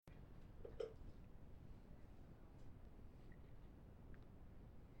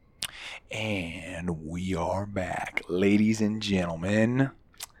And we are back, ladies and gentlemen.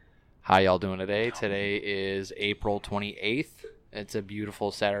 How y'all doing today? Today is April 28th. It's a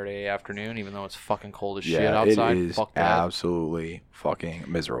beautiful Saturday afternoon, even though it's fucking cold as shit outside. It is Fuck that. absolutely fucking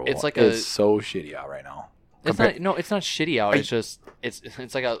miserable. It's so shitty out right now. It's not shitty out. It's just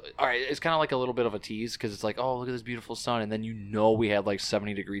it's like all right. It's kind of like a little bit of a tease because it's like, oh, look at this beautiful sun, and then we had like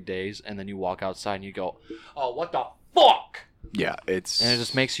 70-degree days, and then you walk outside and you go, oh, what the fuck? Yeah, and it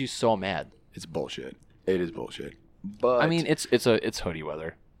just makes you so mad. It's bullshit. It is bullshit. But I mean, it's hoodie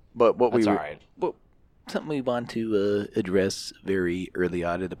weather. But That's all right. But something we want to address very early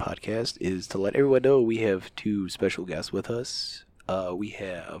on in the podcast is to let everyone know we have two special guests with us. We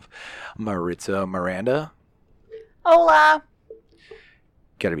have Maritza Miranda. Hola.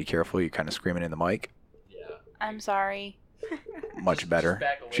 Gotta be careful. You're kind of screaming in the mic. Yeah. I'm sorry. Much better.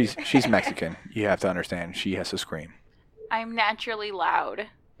 She's Mexican. You have to understand. She has to scream. I'm naturally loud.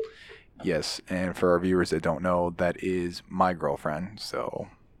 Yes, and for our viewers that don't know, that is my girlfriend, so...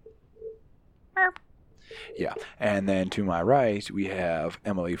 Merp. Yeah, and then to my right, we have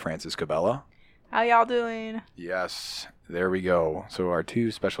Emily Francis Cabela. How y'all doing? Yes, there we go. So our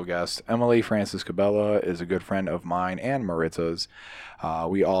two special guests, Emily Francis Cabela is a good friend of mine and Maritza's.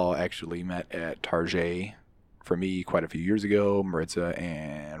 We all actually met at Target. For me, quite a few years ago. Maritza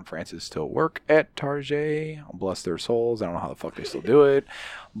and Francis still work at Target. Bless their souls. I don't know how the fuck they still do it,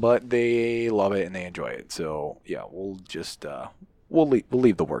 but they love it and they enjoy it. So yeah, we'll just we'll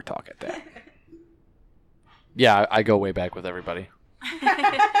leave the work talk at that. Yeah, I go way back with everybody.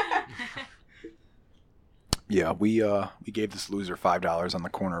 Yeah, we gave this loser $5 on the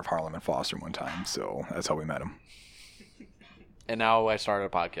corner of Harlem and Foster one time, so that's how we met him. And now I started a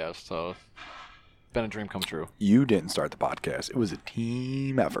podcast, so. Been a dream come true. You didn't start the podcast. It was a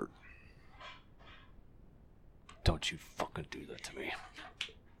team effort. Don't you fucking do that to me.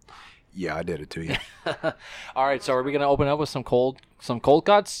 Yeah, I did it to you. All right, so are we going to open up with some cold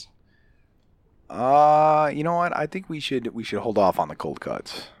cuts? You know what? I think we should hold off on the cold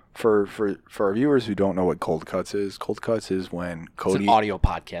cuts. For our viewers who don't know what cold cuts is when Cody... It's an audio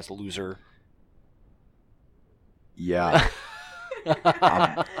podcast, loser. Yeah.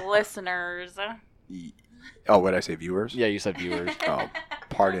 Listeners. Oh, what did I say, viewers? Yeah, you said viewers. Oh,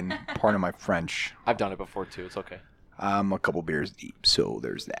 pardon my French. I've done it before, too. It's okay. I'm a couple beers deep, so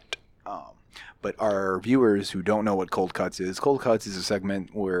there's that. But our viewers who don't know what Cold Cuts is a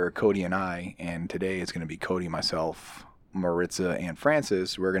segment where Cody and I, and today it's going to be Cody, myself, Maritza, and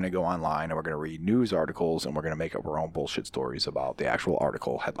Francis, we're going to go online and we're going to read news articles and we're going to make up our own bullshit stories about the actual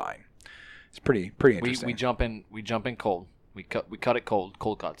article headline. It's pretty interesting. We jump in cold. We cut it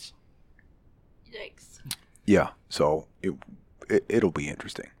cold cuts. Yikes. Yeah, so it'll be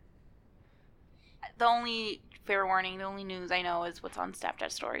interesting. The only fair warning, the only news I know is what's on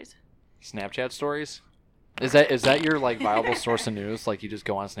Snapchat stories. Snapchat stories? Is that your like viable source of news? Like you just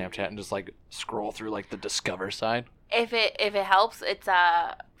go on Snapchat and just like scroll through like the Discover side? If it helps, it's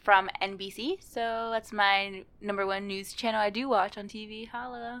from NBC, so that's my number one news channel I do watch on TV.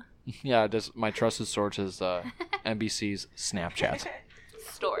 Holla. Yeah, my trusted source is NBC's Snapchat.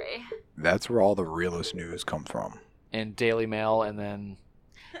 Story. That's where all the realest news comes from. And Daily Mail, and then...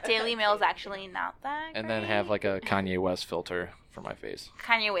 Daily Mail is actually not that And great. then have like a Kanye West filter for my face.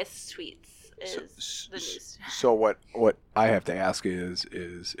 Kanye West tweets is the news. So what I have to ask is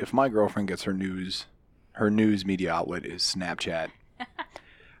if my girlfriend gets her news media outlet is Snapchat,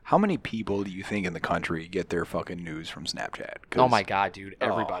 how many people do you think in the country get their fucking news from Snapchat? Oh my god, dude!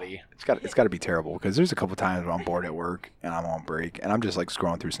 Everybody. It's got to be terrible because there's a couple times when I'm bored at work and I'm on break and I'm just like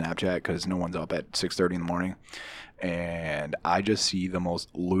scrolling through Snapchat because no one's up at 6:30 in the morning, and I just see the most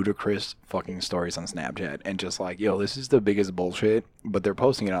ludicrous fucking stories on Snapchat and just like, yo, this is the biggest bullshit, but they're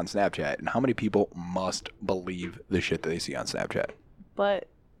posting it on Snapchat, and how many people must believe the shit that they see on Snapchat? But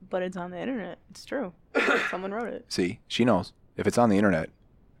it's on the internet. It's true. Someone wrote it. See, she knows. If it's on the internet,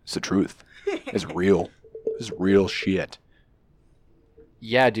 it's the truth. It's real. It's real shit.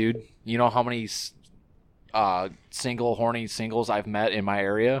 Yeah, dude. You know how many horny singles I've met in my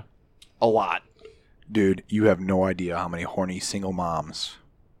area? A lot. Dude, you have no idea how many horny single moms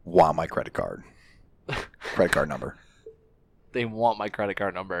want my credit card. Credit card number. They want my credit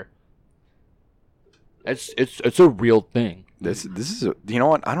card number. It's a real thing. This is you know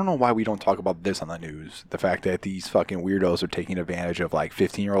what? I don't know why we don't talk about this on the news. The fact that these fucking weirdos are taking advantage of like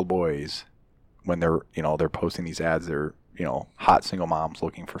 15-year-old boys when they're posting these ads. They're hot single moms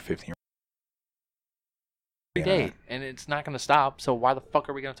looking for 15. Every day, and it's not going to stop. So why the fuck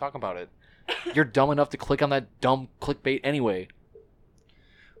are we going to talk about it? You're dumb enough to click on that dumb clickbait anyway.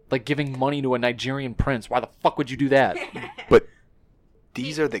 Like giving money to a Nigerian prince. Why the fuck would you do that? But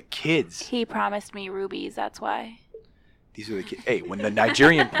These are the kids. He promised me rubies, that's why. These are the kids. Hey, when the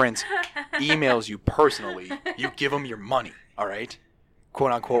Nigerian prince emails you personally, you give him your money, all right?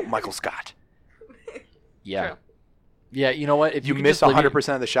 Quote, unquote, Michael Scott. Yeah. True. Yeah, you know what? If You could miss just live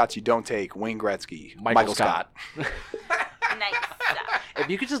 100% of the shots you don't take. Wayne Gretzky. Michael Scott. Nice. If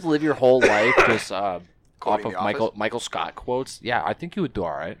you could just live your whole life just off Quoting of The Michael Scott quotes, yeah, I think you would do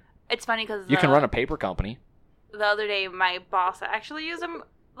all right. It's funny because You can run a paper company. the other day, my boss actually used the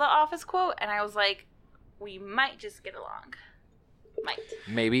Office quote, and I was like, we might just get along. Might.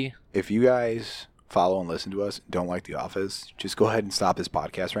 Maybe. If you guys follow and listen to us, don't like The Office, just go ahead and stop this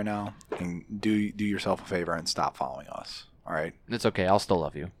podcast right now and do yourself a favor and stop following us. All right? It's okay. I'll still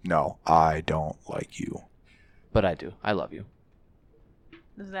love you. No, I don't like you. But I do. I love you.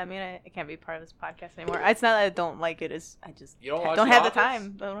 Does that mean I can't be part of this podcast anymore? It's not that I don't like it. It's I just You don't watch don't The have the Office?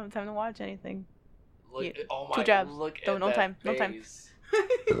 time. I don't have time to watch anything. Look, Yeah. oh Two jobs. Look Don't- at no that time, no time. face.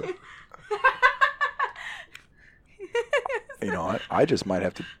 You know what? I just might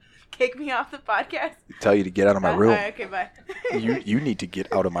have to Kick me off the podcast. tell you to get out of my room. Alright, okay, bye. You need to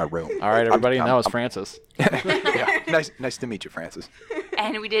get out of my room. All right, everybody. I'm- That was Francis. Yeah, nice to meet you, Francis.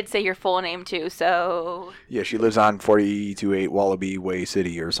 And we did say your full name, too, so... Yeah, she lives on 428 Wallaby Way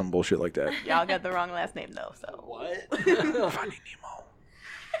City or some bullshit like that. Y'all got the wrong last name though. So What? Finding Nemo.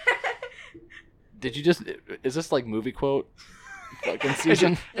 Did you just? Is this like movie quote? Fucking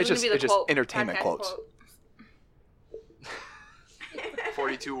season. It's This is just gonna be the quote, entertainment podcast quotes. quote.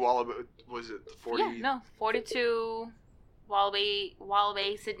 42 Wallaby, was it 40? Yeah, no. 42 Wallaby,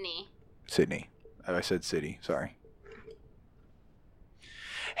 Sydney. Sydney. I said city, sorry.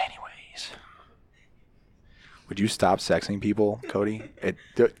 Anyways. Would you stop sexing people, Cody?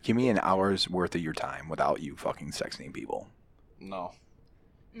 Give me an hour's worth of your time without you fucking sexing people. No,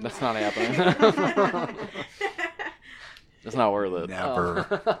 that's not happening. It's not worth it.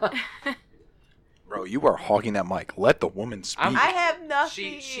 Never. Bro, you are hogging that mic. Let the woman speak. I have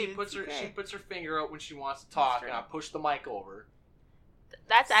nothing. She puts her Okay. she puts her finger out when she wants to talk, and I push the mic over.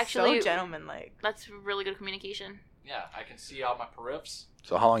 That's actually... so gentlemanlike. That's really good communication. Yeah, I can see out my periffs.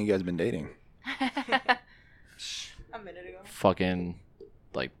 So how long you guys been dating? A minute ago. Fucking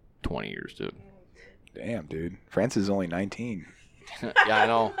like 20 years, dude. Damn, dude. Francis is only 19. Yeah, I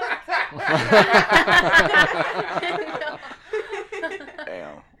know.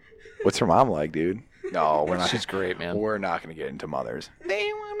 Damn. What's her mom like, dude? No, we're not. She's great, man. We're not going to get into mothers.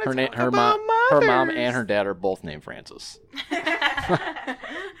 Her mom and her dad are both named Francis.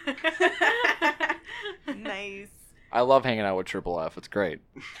 Nice. I love hanging out with Triple F. It's great.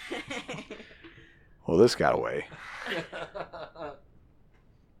 Well, this got away.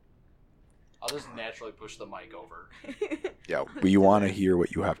 I'll just naturally push the mic over. Yeah, we want to hear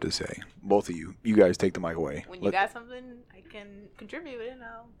what you have to say. Both of you. You guys take the mic away. When you got something I can contribute and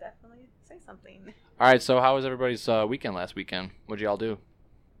I'll definitely say something. All right, so how was everybody's weekend last weekend? What'd y'all do?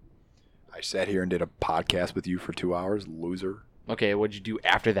 I sat here and did a podcast with you for 2 hours, loser. Okay, what'd you do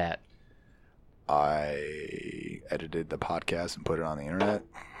after that? I edited the podcast and put it on the internet.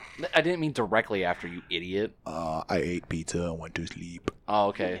 I didn't mean directly after, you idiot. I ate pizza and went to sleep. Oh,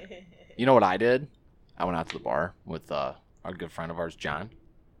 okay. You know what I did? I went out to the bar with our good friend of ours, John.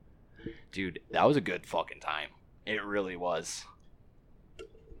 Dude, that was a good fucking time. It really was.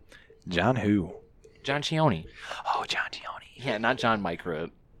 John who? John Cioni. Oh, John Gioni. Yeah, not John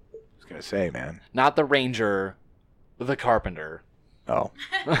Microt. I was going to say, man. Not the Ranger, the Carpenter. Oh,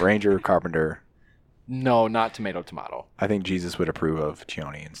 Ranger, Carpenter. No, not Tomato. I think Jesus would approve of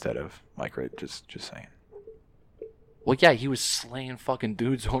Gioni instead of Mike Ritt. Just saying. Well, yeah, he was slaying fucking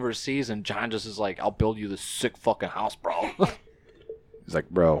dudes overseas, and John just is like, I'll build you this sick fucking house, bro. He's like,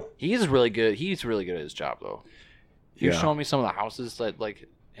 bro. He's really good. He's really good at his job, though. He was Yeah. showing me some of the houses that, like,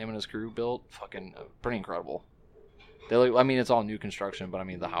 him and his crew built. Fucking pretty incredible. They look, I mean, it's all new construction, but I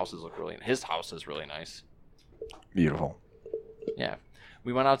mean, the houses look really. His house is really nice. Beautiful. Yeah,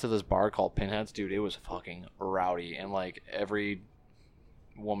 we went out to this bar called Pinheads, dude. It was fucking rowdy, and like every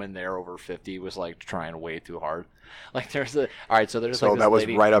woman there over 50 was like trying way too hard. Like there's a all right, so there's So like this that was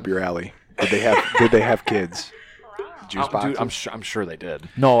lady. right up your alley. Did they have kids? Juice boxes? Dude, I'm sure they did.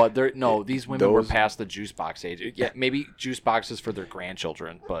 No, these women were Those- past the juice box age. Yeah, maybe juice boxes for their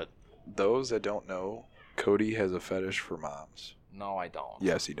grandchildren, but Those that don't know, Cody has a fetish for moms. no, I don't.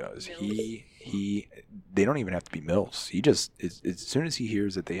 Yes, he does. They don't even have to be MILFs. He just, as soon as he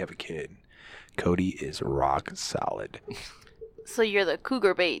hears that they have a kid, Cody is rock solid. So you're the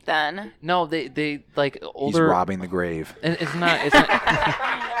cougar bait then. No, they like He's older. robbing the grave. And it's not.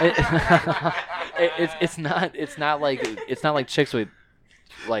 It's not. It's not like chicks with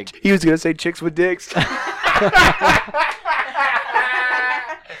like. He was gonna say chicks with dicks.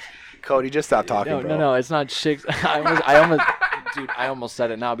 Cody, just stop talking, No, bro. no, it's not chicks. I almost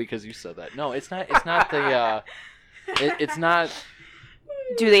said it now because you said that. No, it's not. It's not the. It's not.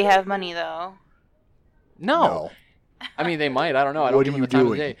 Do they have money though? No. I mean, they might. I don't know. I don't What give are them you the time of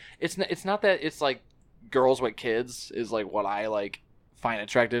doing? day. It's not that it's like girls with kids is like what I like find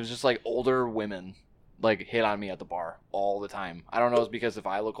attractive. It's just like older women like hit on me at the bar all the time. I don't know. It's because if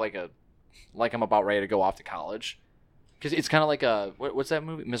I look like I'm about ready to go off to college, because it's kind of like what's that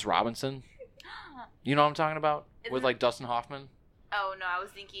movie, Miss Robinson? You know what I'm talking about with like Dustin Hoffman. Oh no, I was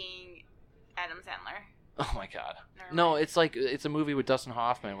thinking Adam Sandler. Oh my god. Never No, mind. it's like it's a movie with Dustin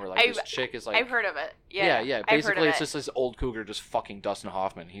Hoffman where like this chick is like I've heard of it. Yeah, yeah. I've heard Basically, of it's it. just this old cougar just fucking Dustin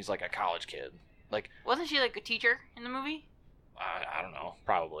Hoffman. He's like a college kid. Like Wasn't she like a teacher in the movie? I don't know,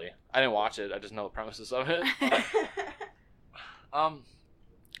 probably. I didn't watch it. I just know the premises of it.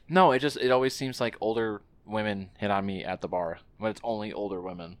 No, it always seems like older women hit on me at the bar, but it's only older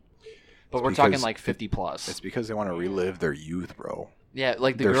women. But It's we're talking because like 50 plus. It's because they want to relive their youth, bro. Yeah,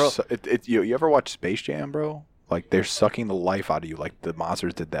 like the They're girl. you ever watch Space Jam, bro? Like they're sucking the life out of you, like the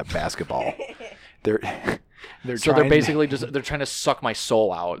monsters did that basketball. they're So they're basically they're trying to suck my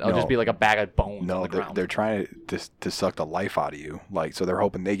soul out. I'll No. just be like a bag of bones on no, the ground. they're trying to suck the life out of you. Like so, they're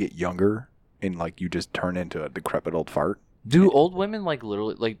hoping they get younger and like you just turn into a decrepit old fart. Do old women like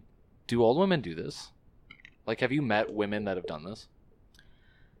literally like? Do old women do this? Like, have you met women that have done this?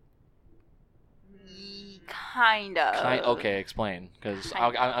 Kind of. Okay, explain, because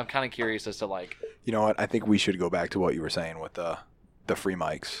I'm kind of curious as to like. You know what? I think we should go back to what you were saying with the free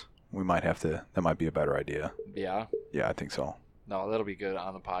mics. We might have to. That might be a better idea. Yeah. Yeah, I think so. No, that'll be good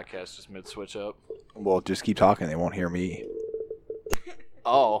on the podcast, just mid switch up. Well, just keep talking. They won't hear me.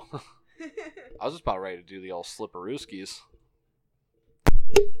 Oh. I was just about ready to do the old slipperooskies.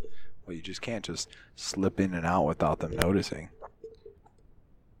 Well, you just can't just slip in and out without them noticing.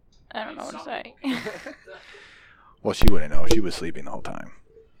 I don't know what to say. Well, she wouldn't know. She was sleeping the whole time.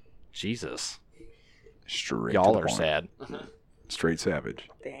 Jesus. Straight. Y'all to the are point. sad. Straight savage.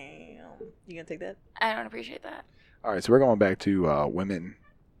 Damn. You gonna take that? I don't appreciate that. All right, so we're going back to women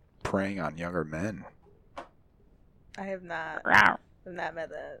preying on younger men. I have not. Wow. I've not met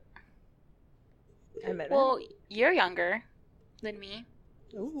that. I met Well, you're younger than me.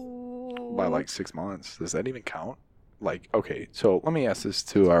 him. Ooh. By like 6 months. Does that even count? Like, okay, so let me ask this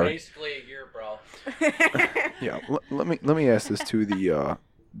to our. Basically a year, bro. Yeah, let me ask this to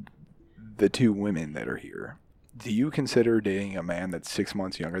the two women that are here. Do you consider dating a man that's 6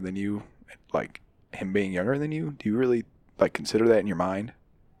 months younger than you, like him being younger than you? Do you really like consider that in your mind?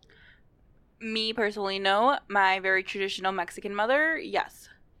 Me personally, no. My very traditional Mexican mother, yes.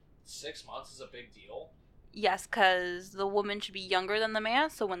 6 months is a big deal. Yes, because the woman should be younger than the man,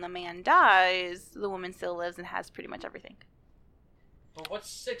 so when the man dies, the woman still lives and has pretty much everything. But what's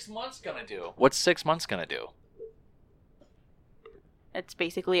 6 months gonna do? What's 6 months gonna do? It's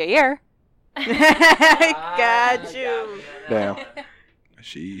basically a year. Got you. Damn.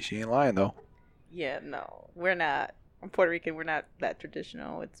 She ain't lying though. Yeah, no, we're not. I'm Puerto Rican. We're not that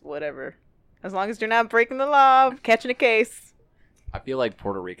traditional. It's whatever. As long as you're not breaking the law, catching a case. I feel like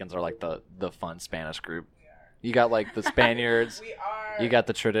Puerto Ricans are like the fun Spanish group. You got like the Spaniards. We are. You got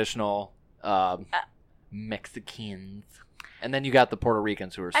the traditional Mexicans, and then you got the Puerto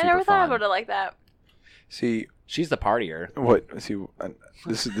Ricans who are super I never thought fun. about it like that. See She's the partier. what? See,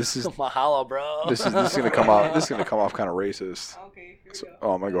 this is Mahalo, bro. this is gonna come out. This is gonna come off kind of racist. Okay, here we So,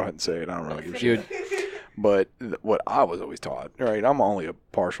 go. I'm gonna go ahead and say it. I don't really give a Dude. shit. But what I was always taught, right? I'm only a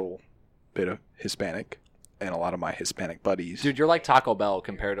partial bit of Hispanic, and a lot of my Hispanic buddies. Dude, you're like Taco Bell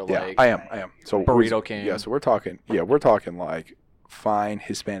compared to yeah, like. I am. So Burrito King. Yeah, so we're talking. Yeah, we're talking like fine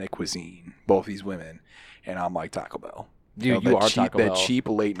Hispanic cuisine. Both these women, and I'm like Taco Bell. Dude, that you are cheap, Taco that Bell. cheap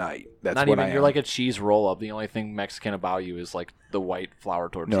late night. That's Not what even. I am. You're like a cheese roll up. The only thing Mexican about you is like the white flour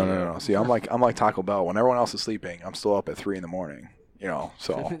tortilla. no. See, I'm like Taco Bell. When everyone else is sleeping, I'm still up at 3 a.m. You know,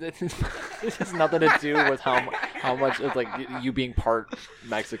 so This has nothing to do with how much it's like you being part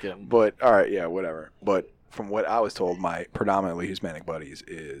Mexican. but all right, yeah, whatever. But from what I was told, my predominantly Hispanic buddies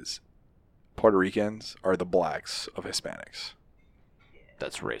is Puerto Ricans are the blacks of Hispanics.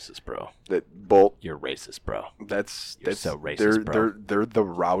 That's racist, bro. That both You're racist, bro. that's You're so racist, bro. They're the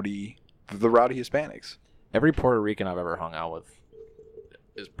rowdy Hispanics. Every Puerto Rican I've ever hung out with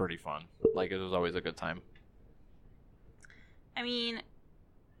is pretty fun. Like, it was always a good time. I mean,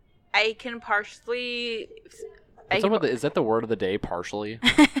 I can partially. Is that the word of the day, partially?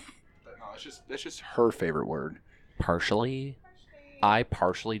 No, that's just her favorite word. Partially? I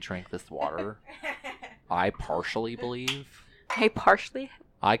partially drank this water. I partially believe. I partially.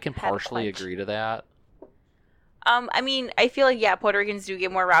 I can Had a partially punch. agree to that. I mean, I feel like, yeah, Puerto Ricans do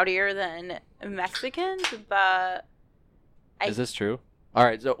get more rowdier than Mexicans, but... Is this true? All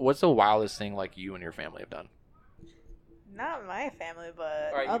right, so what's the wildest thing like you and your family have done? Not my family, but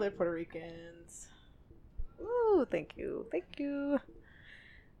All right, other Puerto Ricans. Ooh, thank you. Thank you.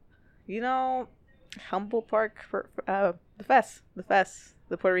 You know, Humboldt Park, the fest.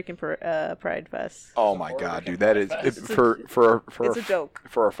 The Puerto Rican Pride Fest. Oh my God, dude, that is It's a joke.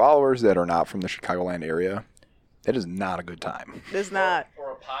 For our followers that are not from the Chicagoland area, that is not a good time. It's not.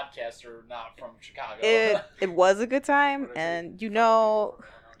 For a podcaster not from Chicago. It was a good time, and you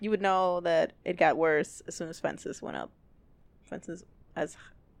would know that it got worse as soon as fences went up. Fences as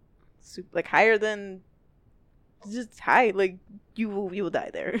like higher than just high, like you will die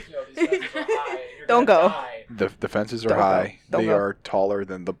there. Yo, these fences are high. You're Don't gonna go. die. The fences are Don't go. high. Don't They go. are taller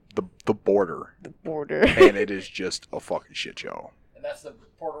than the border, The border. and it is just a fucking shit show. And that's the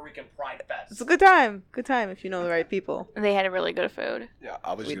Puerto Rican Pride Fest. It's a good time. Good time if you know the right people. They had really good food. Yeah,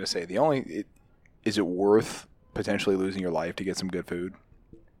 I was gonna say is it worth potentially losing your life to get some good food?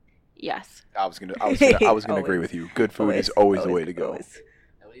 Yes. I was gonna agree Always. with you. Good food is always the way to go. always.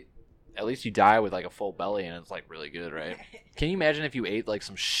 At least you die with like a full belly and it's like really good, right? Can you imagine if you ate like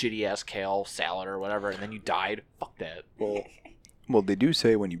some shitty ass kale salad or whatever and then you died? Fuck that. Well, they do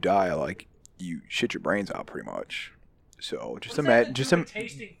say when you die, like you shit your brains out pretty much. So just imagine,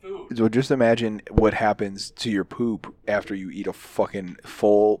 tasting food. so just imagine what happens to your poop after you eat a fucking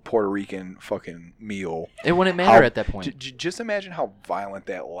full Puerto Rican fucking meal. It wouldn't matter at that point. Just imagine how violent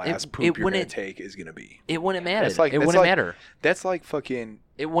that last poop you're gonna take is gonna be. It wouldn't matter. That's like- it that's wouldn't like- matter. That's like fucking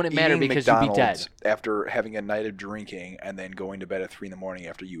It wouldn't matter eating because you'd be dead. McDonald's after having a night of drinking and then going to bed at 3 a.m.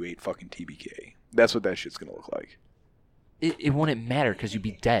 after you ate fucking TBK. That's what that shit's gonna look like. It wouldn't matter because you'd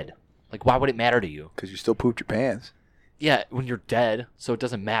be dead. Like, why would it matter to you? Because you still pooped your pants. Yeah, when you're dead, so it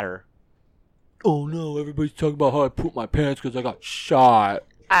doesn't matter. Oh no, everybody's talking about how I pooped my pants because I got shot.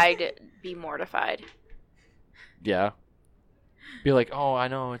 I'd be mortified. Yeah. Be like, oh, I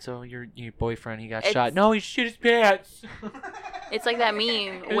know, it's your boyfriend, he got It's- shot. No, he shit his pants. It's like that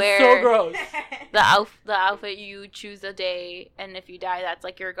meme It's where so gross. the outfit you choose a day, and if you die, that's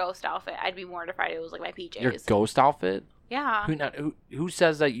like your ghost outfit. I'd be mortified. It was like my PJs. Your ghost outfit? Yeah. Who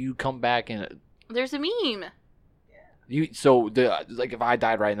says that you come back and There's a meme. like if I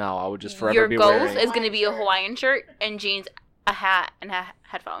died right now, I would just forever Your be ghost wearing. is going to be a Hawaiian shirt and jeans, a hat, and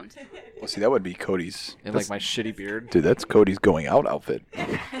headphones. Well, see, that would be Cody's. And like my shitty beard. Dude, that's Cody's going out outfit.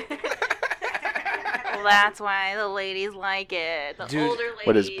 Well, that's why the ladies like it. The Dude, older ladies.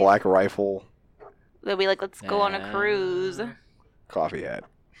 What is Black Rifle They'll be like, let's go on a cruise. coffee hat?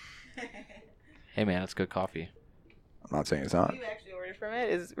 Hey man, it's good coffee. I'm not saying it's not. You actually ordered from it.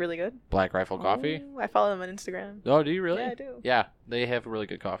 It's really good. Black Rifle Coffee? Ooh, I follow them on Instagram. Oh, do you really? Yeah, I do. Yeah, they have really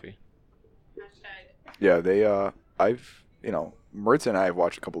good coffee. Yeah, they. I've Maritza and I have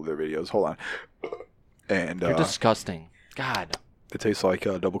watched a couple of their videos. Hold on. And You're disgusting. God, it tastes like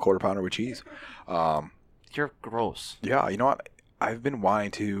a double quarter pounder with cheese. you're gross. Yeah, you know what? I've been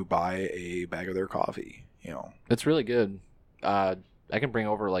wanting to buy a bag of their coffee. It's really good. I can bring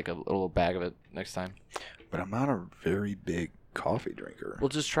over like a little bag of it next time. But I'm not a very big coffee drinker. We'll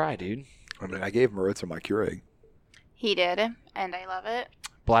just try, dude. I mean, I gave Maritza my Keurig. He did, and I love it.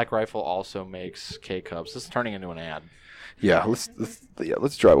 Black Rifle also makes K-Cups. This is turning into an ad. Yeah,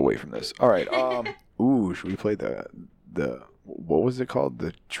 let's drive away from this. All right. Ooh, should we play the what was it called?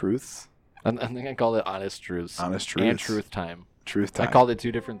 The Truths? I think I called it Honest Truths. Honest And Truths. Truth Time. Truth time. I called it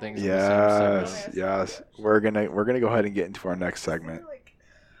two different things. In the same Yes, segment. yes. We're gonna go ahead and get into our next segment.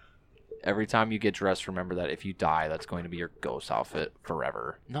 Every time you get dressed, remember that if you die, that's going to be your ghost outfit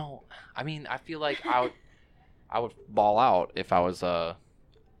forever. No, I mean, I feel like I would ball out if I was a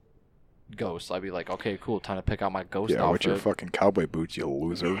ghost. I'd be like, okay, cool, time to pick out my ghost Yeah, with outfit. your fucking cowboy boots, you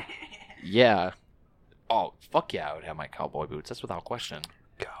loser. Yeah. Oh, fuck yeah, I would have my cowboy boots. That's without question.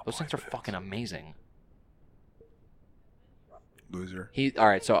 Cowboy Those things are boots. fucking amazing. Loser. All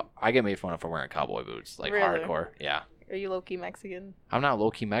right, so I get made fun of for wearing cowboy boots, like Really? hardcore. Yeah, Are you low key Mexican? I'm not low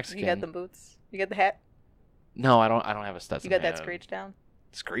key Mexican. You got the boots. You got the hat. No, I don't have a Stetson. You got that hat. screech down.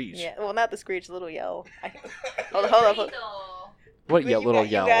 Screech. Yeah. Well, not the screech. The little yell. Hold up. What? Wait, Yeah, little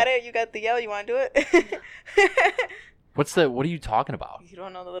you yell. got it. You got the yell. You want to do it? What are you talking about? You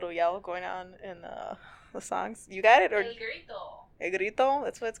don't know the little yell going on in the songs? You got it or? El grito.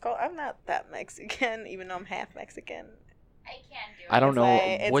 That's what it's called. I'm not that Mexican, even though I'm half Mexican. I can't do it. I don't know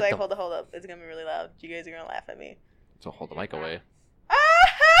It's what like, the. hold up. It's gonna be really loud. You guys are gonna laugh at me. So hold the mic away. Ah,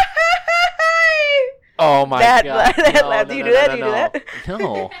 Oh my that god! laugh. Do you do that? Do you do that?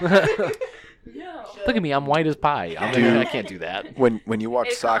 No. Look at me, I'm white as pie. I can't do that. When you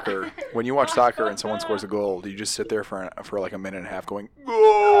watch soccer, and someone scores a goal, do you just sit there for like a minute and a half going,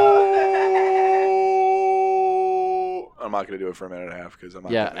 goal? I'm not gonna do it for a minute and a half because I'm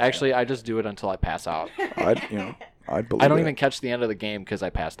not. Yeah, actually, I just do it until I pass out. I'd believe. I don't even catch the end of the game because I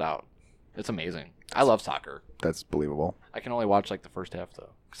passed out. It's amazing. I love soccer. That's believable. I can only watch like the first half though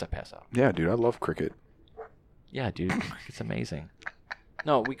because I pass out. Yeah, dude, I love cricket. Yeah, dude, it's amazing.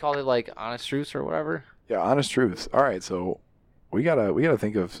 No, we call it like honest truths or whatever. Yeah, honest truths. All right, so we gotta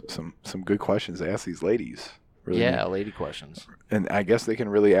think of some good questions to ask these ladies. Really. Yeah, lady questions. And I guess they can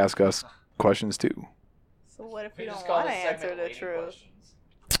really ask us questions too. So what if we don't want to answer the truth?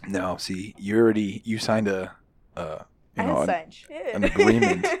 No, see, you signed an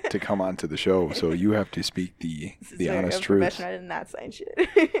agreement to come onto the show, so you have to speak the honest truth. I did not sign shit.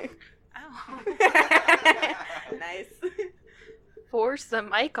 Ow. Nice. Force the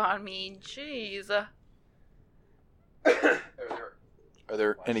mic on me. Jeez. Are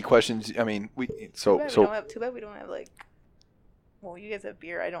there any questions? I mean, Too bad we don't have like. Well, you guys have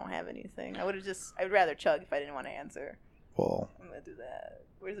beer. I don't have anything. I'd rather chug if I didn't want to answer. Well, I'm gonna do that.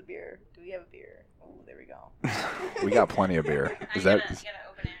 Where's the beer? Do we have a beer? Oh, there we go. we got plenty of beer. Is that? You gotta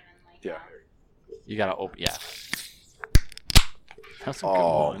open it and like. Yeah. You gotta open. Yeah. That's a good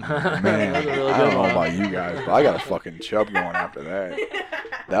Oh one. man, That was a really I good don't know one. about you guys, but I got a fucking chub going after that.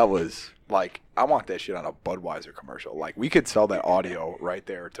 That was like, I want that shit on a Budweiser commercial. Like, we could sell that audio right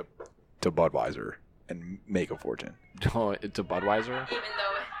there to Budweiser and make a fortune. Oh, it's a Budweiser. Even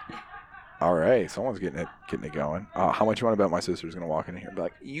though. All right, someone's getting it going. How much you want to bet my sister's gonna walk in here and be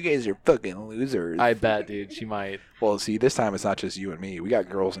like, "You guys are fucking losers"? I bet, dude. She might. Well, see, this time it's not just you and me. We got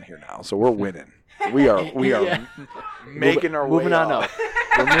girls in here now, so we're winning. We are Yeah. making our way moving on up.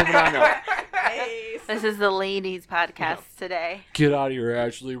 We're moving on up. Nice. This is the ladies' podcast today. Get out of here,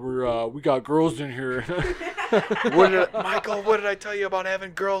 Ashley. We got girls in here. Michael, what did I tell you about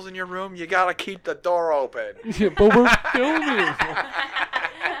having girls in your room? You gotta keep the door open. Yeah, but we're filming.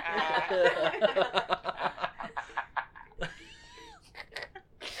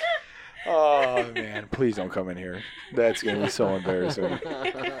 Oh man, please don't come in here. That's gonna be so embarrassing.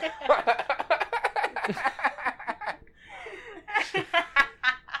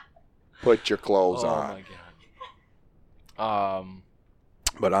 Put your clothes Oh on. my god.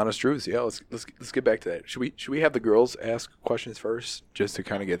 But honest truths, yeah. Let's get back to that. Should we have the girls ask questions first, just to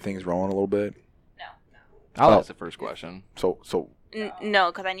kind of get things rolling a little bit? I'll ask the first question. So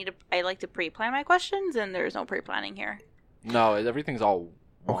No, because I like to pre-plan my questions, and there's no pre-planning here. No, everything's all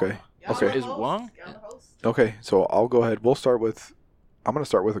one. okay. Okay. Is one? Okay, so I'll go ahead. I'm going to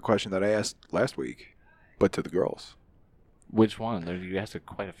start with a question that I asked last week, but to the girls. Which one? You asked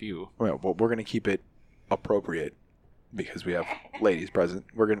quite a few. Well, we're going to keep it appropriate because we have ladies present.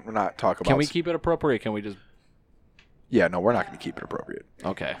 We're not talk about. Can we keep it appropriate? Can we just? Yeah, no, we're not going to keep it appropriate.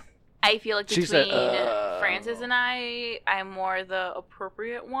 Okay. I feel like She between said, Francis and I'm more the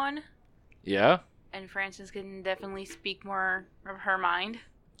appropriate one, Yeah. and Francis can definitely speak more of her mind.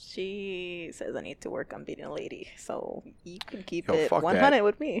 She says I need to work on being a lady, so you can keep Yo, it fuck 100 that.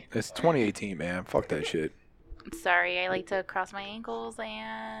 with me. It's 2018, man. Fuck that shit. Sorry, I like to cross my ankles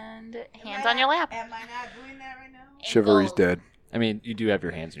and hands on your lap. Am I not doing that right now? Chivalry's dead. I mean, you do have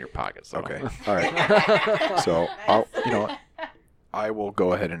your hands in your pockets. So. Okay. All right. So I will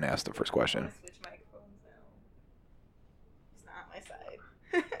go ahead and ask the first question. Switch microphones now. It's not on my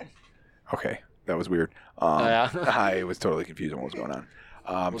side. Okay, that was weird. Yeah. I was totally confused on what was going on.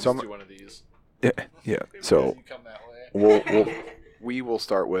 We'll So just do one of these. yeah. So You come that way. we will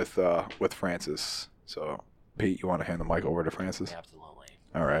start with Francis. So Pete, you want to hand the mic over to Francis? Absolutely.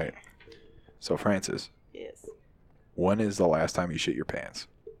 All right. So Francis, Yes. when is the last time you shit your pants?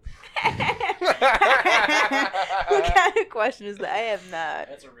 What kind of question is that? I have not.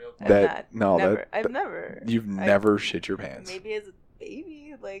 That's a real I've That- not. no, Never. that- I've never. You've never shit your pants. Maybe as a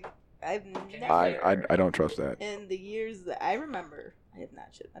baby, like I've never. I don't trust that. In the years that I remember, I have not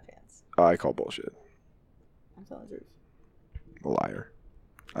shit my pants. I call bullshit. I'm telling the truth. Liar.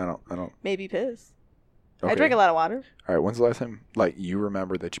 I don't. Maybe piss. Okay. I drink a lot of water. All right. When's the last time you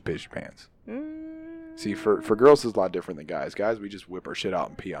remember that you pissed your pants? Mm, See, for girls, it's a lot different than guys. Guys, we just whip our shit out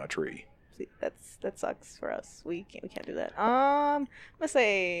and pee on a tree. see, that sucks for us. We can't do that. I'm gonna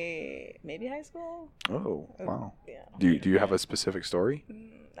say maybe high school. Oh, wow. Yeah. Do you have a specific story?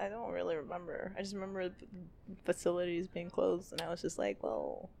 I don't really remember. I just remember the facilities being closed, and I was just like,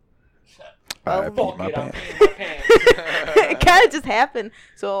 well. I Oh, peed my pants. It kind of just happened.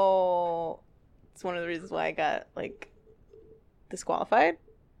 So it's one of the reasons why I got like disqualified.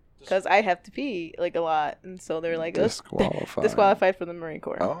 because I have to pee like a lot, and so they're like disqualified for the Marine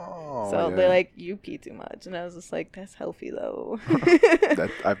Corps. Oh, so yeah. they're like, you pee too much, and I was just like, that's healthy though.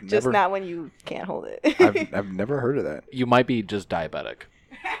 I've just never, not when you can't hold it. I've never heard of that. You might be just diabetic.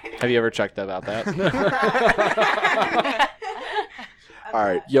 Have you ever checked about that? All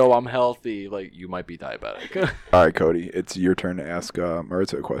right. Yo, I'm healthy. Like, you might be diabetic. All right, Cody. It's your turn to ask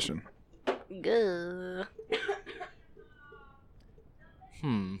Maritza a question. Good.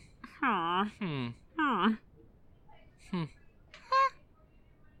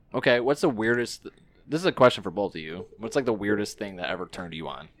 Okay, what's the weirdest... This is a question for both of you. What's, like, the weirdest thing that ever turned you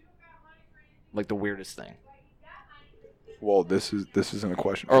on? Like, the weirdest thing. Well, this isn't a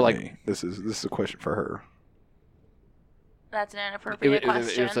question Or for like- me. This is a question for her. That's an inappropriate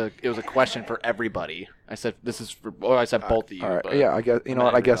question. It was a question for everybody. I said this is for... Or I said both of you. All right. But Yeah, I guess, you know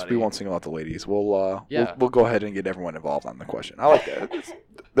what? I guess we everybody. won't single out the ladies. We'll Yeah. we'll go ahead and get everyone involved on the question. I like that.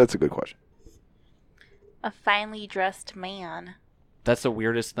 That's a good question. A finely dressed man. That's the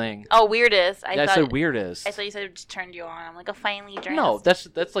weirdest thing. Oh, weirdest. I said weirdest. I thought you said it just turned you on. I'm like, a finely dressed. No,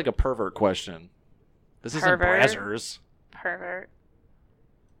 that's like a pervert question. This isn't Pervert? Brazzers. Pervert.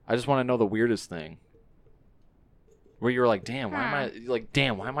 I just want to know the weirdest thing. Where you were like, damn, why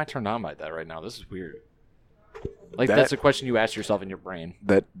am I turned on by that right now? This is weird. Like, that's a question you ask yourself in your brain.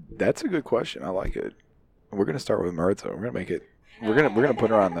 That's a good question. I like it. We're gonna start with Maritza. We're gonna make it. We're gonna put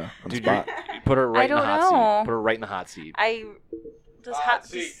her on the Dude, spot. you put her right in the don't hot know. seat. Put her right in the hot seat.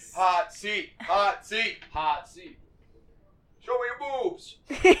 Hot seat. Show me your boobs.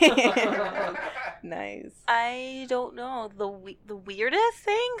 Nice. I don't know. The weirdest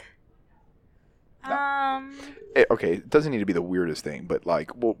thing? Okay, it doesn't need to be the weirdest thing, but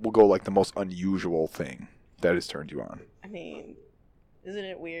like we'll go like the most unusual thing that has turned you on. I mean, isn't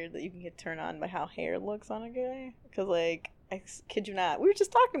it weird that you can get turned on by how hair looks on a guy? Because, like, I kid you not, we were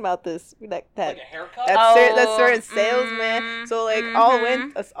just talking about this. That Like a haircut? that certain salesman. So, like,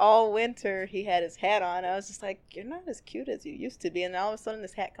 mhm. all winter, he had his hat on. I was just like, you're not as cute as you used to be. And all of a sudden,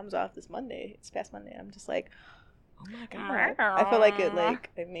 this hat comes off this Monday. It's past Monday. I'm just like, oh my god. I feel like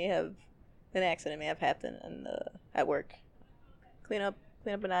it may have an accident may have happened at work. Clean up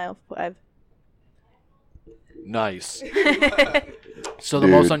an aisle 5. Nice. So the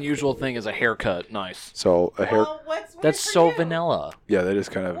Dude. most unusual thing is a haircut. Nice. So a hair. That's so vanilla. Yeah, that is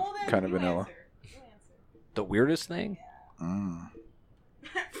kind of vanilla. The weirdest thing? Mm.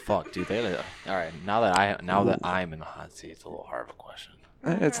 Fuck, dude. All right. Now that I'm in the hot seat, it's a little hard of a question.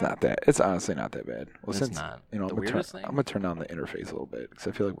 It's not that. It's honestly not that bad. Well, It's since not. you know, The I'm weirdest thing? gonna turn down the interface a little bit because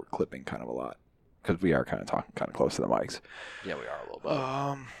I feel like we're clipping kind of a lot because we are kind of talking kind of close to the mics. Yeah, we are a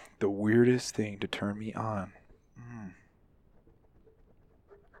little bit. The weirdest thing to turn me on.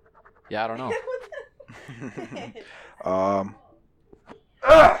 Yeah, I don't know.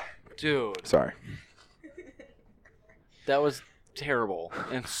 Dude, Sorry. that was terrible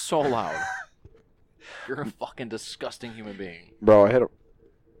and so loud. You're a fucking disgusting human being. Bro, I had a...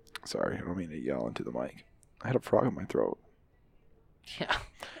 Sorry, I don't mean to yell into the mic. I had a frog in my throat. Yeah.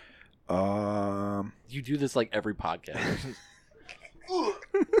 You do this like every podcast.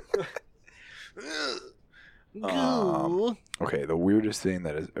 Okay, the weirdest thing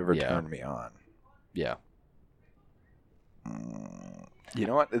that has ever Yeah. turned me on. Yeah. You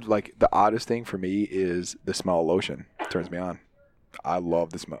know what? Like, the oddest thing for me is the smell of lotion. It turns me on. I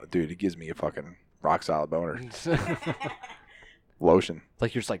love the smell. Dude, it gives me a fucking rock solid boner. Lotion.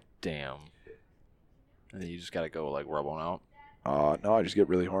 Like, you're just like, damn. And then you just gotta go, like, rub one out. No, I just get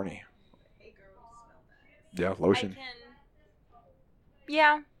really horny. Yeah, lotion.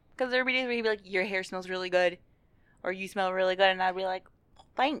 Yeah, because there would be days where he'd be like, your hair smells really good, or you smell really good, and I'd be like,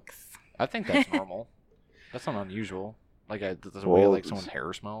 thanks. I think that's normal. That's not unusual. Like, the way Well, like someone's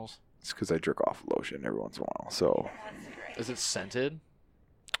hair smells. It's because I jerk off lotion every once in a while. So Is it scented?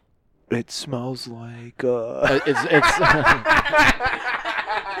 it smells like It's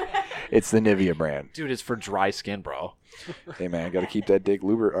it's the Nivea brand. dude, it's for dry skin, bro. Hey man, gotta keep that dick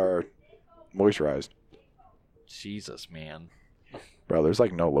moisturized, Jesus, man. bro. There's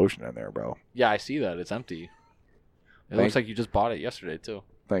like no lotion in there, bro. Yeah, I see that. It's empty. It looks like you just bought it yesterday too.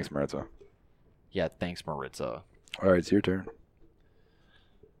 Thanks, Maritza. Yeah, thanks, Maritza. All right, it's your turn.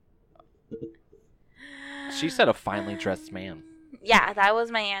 She said a finely dressed man, Yeah, that was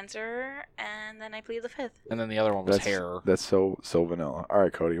my answer, and then I plead the fifth. and then the other one was hair. That's so vanilla. All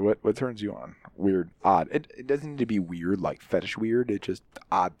right, Cody. What turns you on? Weird, odd. It doesn't need to be weird, like fetish weird. It's just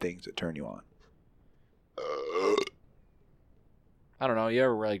odd things that turn you on. I don't know. You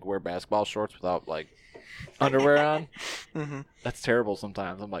ever like wear basketball shorts without like underwear on? Mm-hmm. That's terrible.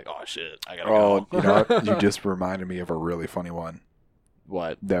 Sometimes I'm like, oh shit, I gotta Oh, go. you know what? You just reminded me of a really funny one.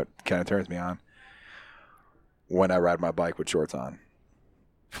 What? that kind of turns me on? When I ride my bike with shorts on.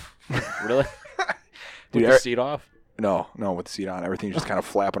 Really? Dude, With the seat off? No, with the seat on. Everything's just kind of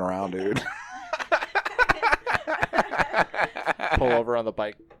flapping around, dude. Pull over on the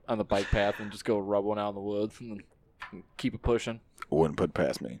bike path and just go rub one out in the woods and then keep it pushing. Wouldn't put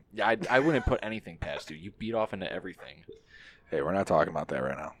past me. Yeah, I wouldn't put anything past you. You beat off into everything. Hey, we're not talking about that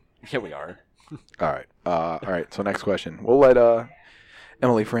right now. Yeah, we are. All right. So next question. We'll let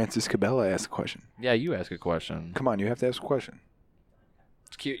Emily Francis Cabela ask a question. Yeah, you ask a question. Come on, you have to ask a question.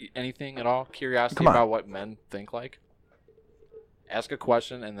 Anything at all? Curiosity Come on. about what men think like? Ask a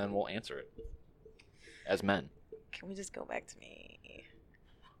question and then we'll answer it. As men. Can we just go back to me?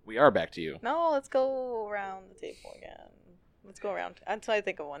 We are back to you. No, let's go around the table again. Let's go around until I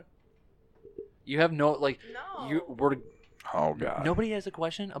think of one. You have no No. Oh God. Nobody has a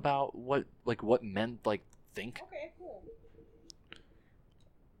question about what men think. Okay, cool.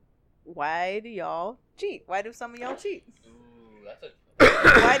 Why do y'all cheat? Why do some of y'all cheat? Ooh, that's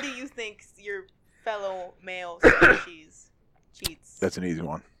a Why do you think your fellow male species cheats? That's an easy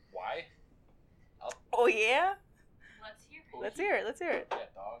one. why? Oh yeah? Let's hear it. Let's hear it. Yeah,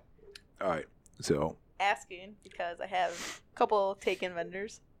 dog. All right. So Asking because I have a couple taken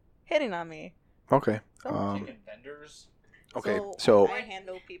vendors hitting on me. okay. Chicken vendors. Okay. So I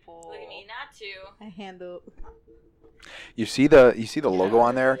handle people. Look at me, not to. I handle. you see the logo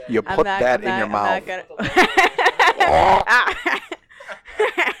on there? You put that in your mouth.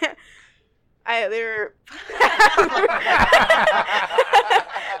 They're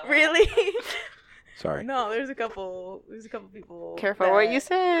really. Sorry. No, there's a couple people. Careful what you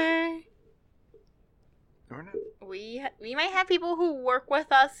say. We're not- We might have people who work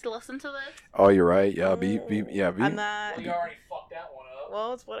with us listen to this. Oh, you're right. Yeah. Be. I'm not. You already fucked that one up.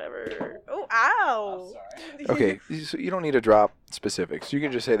 Well, it's whatever. Oh, ow. sorry. Okay. So you don't need to drop specifics. You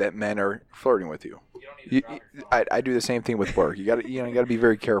can just say that men are flirting with you. You don't need to drop your phone. I do the same thing with work. You got to be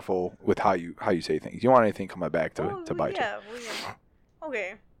very careful with how you say things. You don't want anything coming back to bite you. Yeah.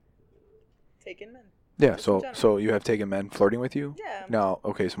 Okay. Taken men. Yeah. Just in So general. you have taken men flirting with you. Yeah. Now,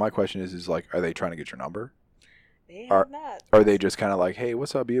 okay. So my question is like, are they trying to get your number? They Are- have not. Or are they just kind of like, hey,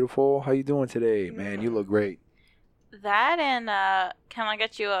 what's up, beautiful? How you doing today, man? You look great. That and can I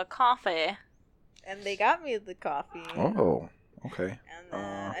get you a coffee? And they got me the coffee. Oh, okay. And then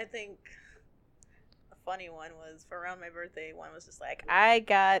I think a funny one was for around my birthday. One was just like, I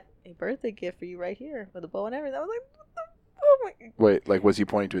got a birthday gift for you right here with a bow and everything. I was like, what the? Oh my! Wait, like, was he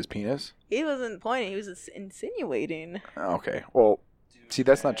pointing to his penis? He wasn't pointing. He was just insinuating. Okay. Well, see,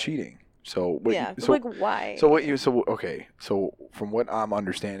 that's not cheating. So what? Yeah. So like, why? So what you so okay? So from what I'm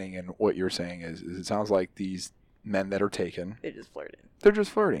understanding and what you're saying is it sounds like these men that are taken, They're just flirting. they're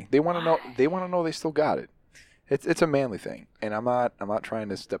just flirting. They want to know. They want to know they still got it. It's a manly thing, and I'm not trying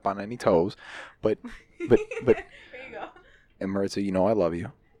to step on any toes, but There you go. and Maritza, you know I love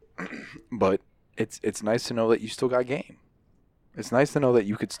you, but it's nice to know that you still got game. It's nice to know that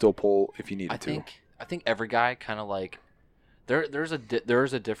you could still pull if you needed to. I think every guy kind of like there's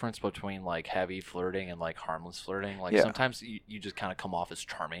a difference between like heavy flirting and like harmless flirting. Like Yeah. sometimes you just kind of come off as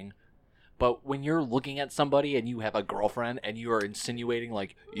charming. But when you're looking at somebody and you have a girlfriend and you are insinuating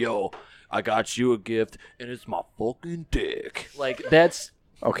like, "Yo, I got you a gift and it's my fucking dick." Like that's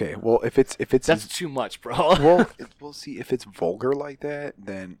Okay, well if it's that's too much, bro. we'll see if it's vulgar like that,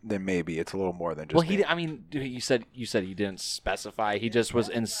 then maybe it's a little more than just. Well, dude, you said he didn't specify. He just was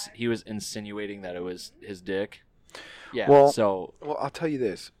he was insinuating that it was his dick. Yeah. Well, so I'll tell you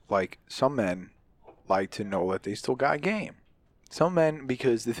this: like some men like to know that they still got game. Some men,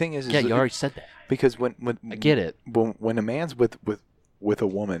 because the thing is yeah, you already said that. because when I get it. when a man's with a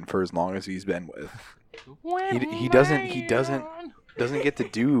woman for as long as he's been with, he doesn't get to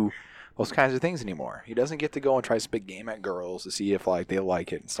do those kinds of things anymore. He doesn't get to go and try to spit game at girls to see if like they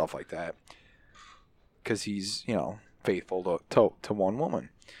like it and stuff like that. Because he's faithful to one woman,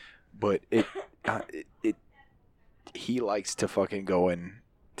 but he likes to fucking go in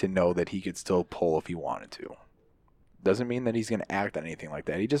to know that he could still pull if he wanted to. Doesn't mean that he's gonna act on anything like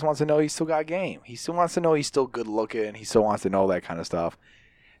that. He just wants to know he's still got game. He still wants to know he's still good looking. He still wants to know that kind of stuff.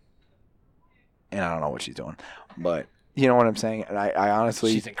 And I don't know what she's doing, but you know what I'm saying. And I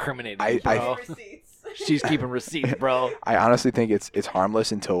honestly, She's incriminating you, bro. She's keeping receipts, bro. I honestly think it's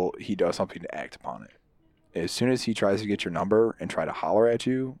harmless until he does something to act upon it. As soon as he tries to get your number and try to holler at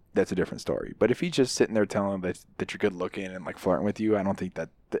you, that's a different story. But if he's just sitting there telling him that you're good looking and like flirting with you, I don't think that.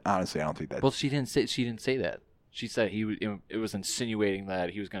 Honestly, I don't think that. Well, she didn't say that. She said it was insinuating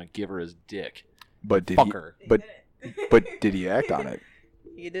that he was going to give her his dick. But did Fucker. but did he act on it?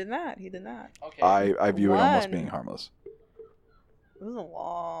 He did not. He did not. Okay. I view it almost One. being harmless. It was a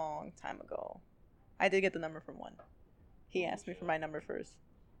long time ago. I did get the number from one. He asked me for my number first.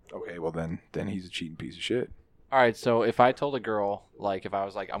 Okay, well then he's a cheating piece of shit. All right, so if I told a girl, like, if I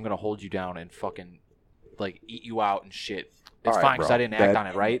was like, I'm gonna hold you down and fucking, like, eat you out and shit, it's fine because I didn't act on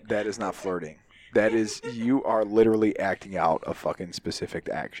it, right? That is not flirting. That is, you are literally acting out a fucking specific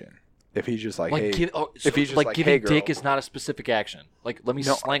action. If he's just like, hey, if he's just like, giving hey, girl. dick is not a specific action. Like, let me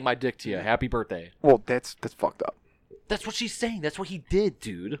slang my dick to you. Happy birthday. Well, that's fucked up. That's what she's saying. That's what he did,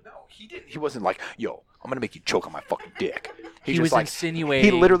 dude. No, he didn't. He wasn't like, yo, I'm gonna make you choke on my fucking dick. He just was like, insinuating.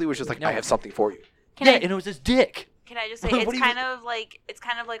 He literally was just like, I have something for you. And it was his dick. Can I just say it's kind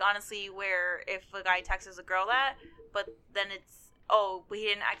of like honestly where if a guy texts a girl that, but then it's but he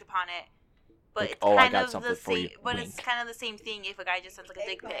didn't act upon it. But Like, it's I kind got of something the for you. same. But Wink. it's kind of the same thing if a guy just sends like a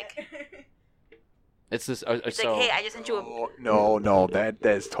dick pic. It's this. It's So, like, hey, I just sent you a. No, that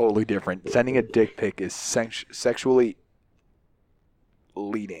is totally different. Sending a dick pic is sexually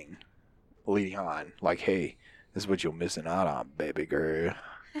leading on. Like, hey, this is what you're missing out on, baby girl.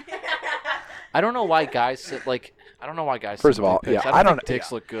 I don't know why guys First of all, dick pics. yeah, I don't think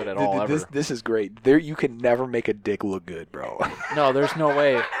dicks look good at all ever. This is great. There, you can never make a dick look good, bro. No, there's no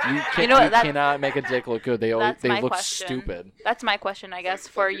way. You cannot make a dick look good. They That's my look question. stupid. That's my question, I guess,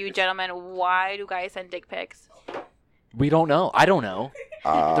 for you gentlemen. Why do guys send dick pics? We don't know. I don't know.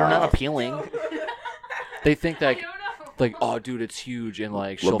 They're not appealing. They think that, like, oh, dude, it's huge, and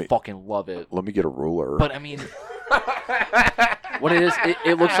like she'll fucking love it. Let me get a ruler. But I mean, what it is,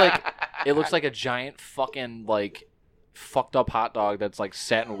 it looks like a giant fucking like fucked up hot dog that's like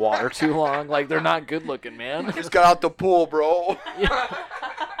sat in water too long. Like, they're not good looking, man. Just got out the pool, bro.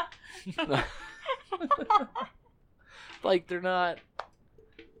 Like, they're not.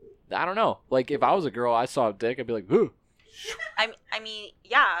 I don't know. Like, if I was a girl, I saw a dick, I'd be like, ooh. I mean,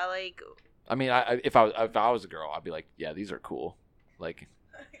 yeah, like. I mean, if I was a girl, I'd be like, yeah, these are cool. Like,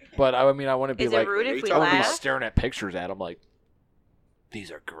 but I mean, I wouldn't be Is like, it rude if we I wouldn't be laugh? staring at pictures at them like,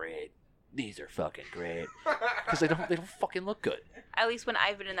 these are great. These are fucking great. Because they don't fucking look good. At least when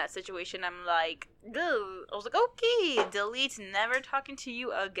I've been in that situation, I'm like, dude. I was like, okay, delete, never talking to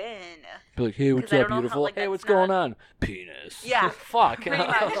you again. Be like, hey, what's 'Cause I up, don't know how, beautiful? like, Hey, that's what's going not- on? Penis. Yeah, Fuck. pretty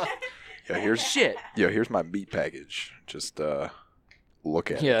much. Yeah, here's Shit. Yeah, here's my meat package. Just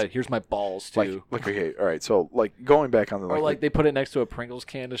look at Yeah, it. here's my balls too. Like, okay, all right. So, like, going back on the Or like they put it next to a Pringles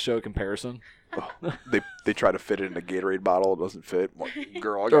can to show a comparison. they try to fit it in a Gatorade bottle. It doesn't fit.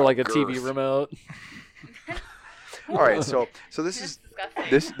 Girl, I Or got like a girth. TV remote. All right, so this is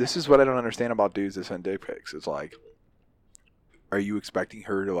disgusting. this is what I don't understand about dudes that send dick pics. It's like, are you expecting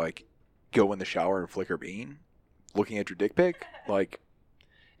her to like go in the shower and flick her bean, looking at your dick pic? Like,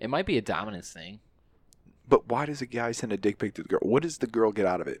 It might be a dominance thing. but why does a guy send a dick pic to the girl? What does the girl get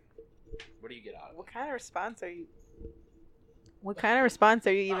out of it? What do you get out of it? What kind of response are you? What kind of response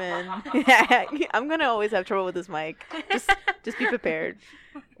are you even? I'm gonna always have trouble with this mic. Just be prepared.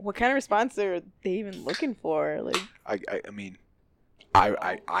 What kind of response are they even looking for? Like, I mean,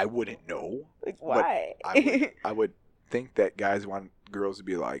 I wouldn't know. like why? I would think that guys want girls to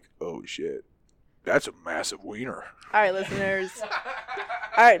be like, oh shit, that's a massive wiener. All right, listeners.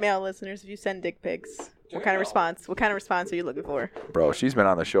 All right, male listeners. If you send dick pics, what kind of response? What kind of response are you looking for? Bro, she's been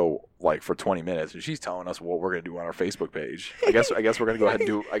on the show like for 20 minutes, and she's telling us what we're gonna do on our Facebook page. I guess we're gonna go ahead and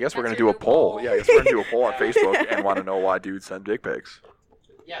do. I guess we're gonna do a poll. Yeah, I guess we're gonna do a poll on Facebook and want to know why dudes send dick pics.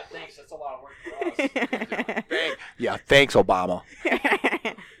 Yeah, thanks. That's a lot of work for us. Yeah, thanks, Obama.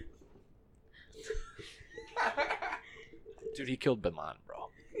 Dude, he killed Bin Laden, bro.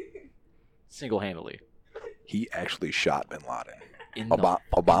 Single-handedly. He actually shot Bin Laden. In the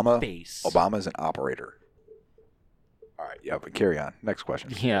Obama. face. Obama's an operator. All right, yeah, but carry on. Next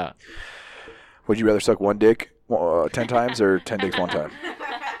question. Yeah. Would you rather suck one dick 10 times or 10 dicks one time?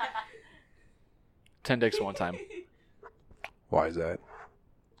 10 dicks one time. Why is that?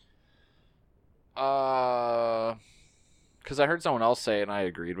 Because I heard someone else say it and I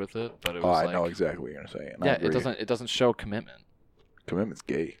agreed with it, but it Oh, was I like, know exactly what you're gonna say. And I yeah, agree. it doesn't show commitment. Commitment's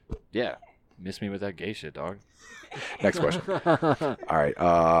gay. Yeah, miss me with that gay shit, dog. Next question. All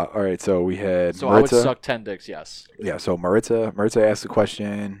right. So we had So Maritza. I would suck 10 dicks, yes. Yeah. So Maritza asked the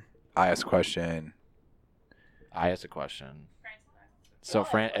question. I asked the question. I asked a question. So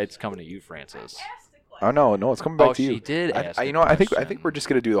it's coming to you, Francis. Oh no, it's coming back Oh, to you. she did ask a I think question. we're just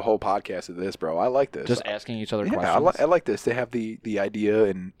gonna do the whole podcast of this, bro. I like this. Just asking each other yeah, questions. I like this. They have the idea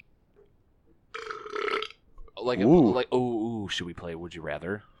and Ooh, should we play Would You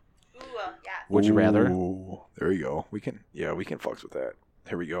Rather? Ooh, yeah. Would you rather? Ooh, there you go. We can fucks with that.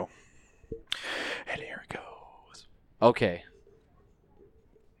 Here we go. And here it goes. Okay.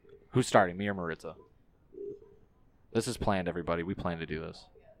 Who's starting, me or Maritza? This is planned, everybody. We plan to do this.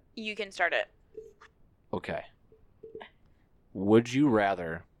 You can start it. Okay. Would you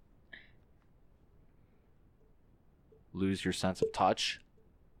rather lose your sense of touch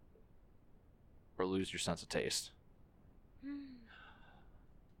or lose your sense of taste?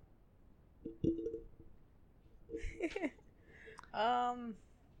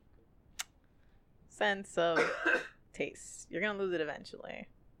 Sense of taste. You're gonna lose it eventually.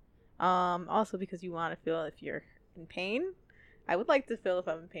 Also because you want to feel if you're in pain. I would like to feel if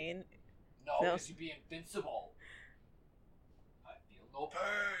I'm in pain. No, No. because you'd be invincible. I feel no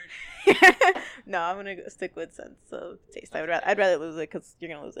pain. No, I'm gonna stick with sense of taste. I'd rather lose it because you're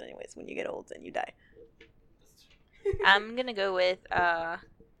gonna lose it anyways when you get old and you die. I'm gonna go with I'd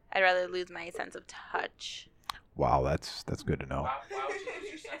rather lose my sense of touch. Wow, that's good to know. Why would you lose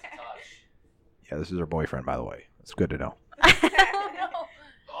your sense of touch? Yeah, this is her boyfriend, by the way. It's good to know.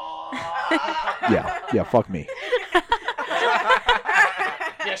 Oh, no. Yeah, fuck me.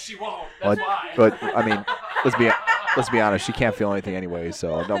 Yes, she won't. But, That's why. but I mean, let's be honest. She can't feel anything anyway,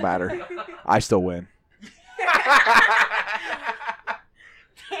 so it don't matter. I still win.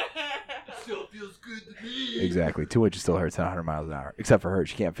 Still feels good to me. Exactly. 2 inches still hurts at 100 miles an hour. Except for her,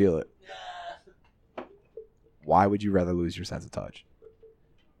 she can't feel it. Why would you rather lose your sense of touch?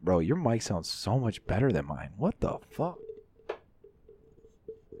 Bro, your mic sounds so much better than mine. What the fuck?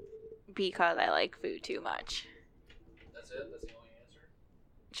 Because I like food too much. That's it? That's the only answer?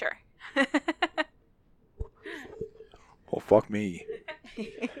 Sure. Well, fuck me.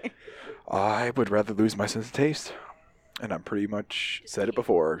 I would rather lose my sense of taste. And I pretty much said it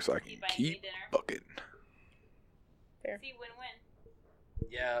before, so I can keep fucking. Fair. See, win-win.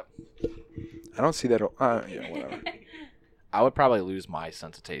 Yeah. I don't see that. Yeah, whatever. I would probably lose my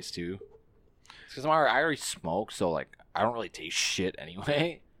sense of taste, too. Because I already smoke, so, like, I don't really taste shit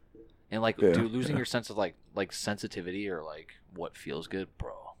anyway. And, like, Yeah, dude, losing yeah. your sense of, like sensitivity or, like, what feels good,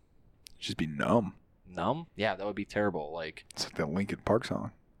 bro. Just be numb. Numb? Yeah, that would be terrible. Like, It's like that Linkin Park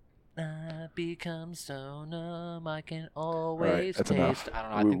song. I become so numb, I can always that's taste. enough. I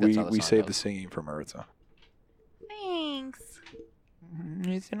don't know. I think that's how the we song saved the goes. singing for Maritza. Thanks.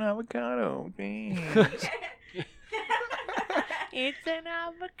 It's an avocado. It's an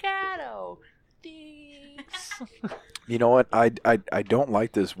avocado. Thanks. You know what? I don't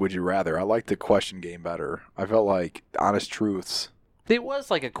like this. Would you rather? I like the question game better. I felt like honest truths. It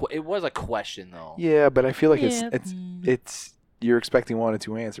was like it was a question though. Yeah, but I feel like Yeah. it's you're expecting 1 or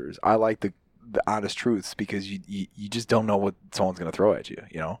 2 answers. I like the honest truths because you just don't know what someone's gonna throw at you.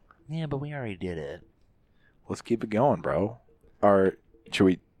 You know. Yeah, but we already did it. Let's keep it going, bro. Or should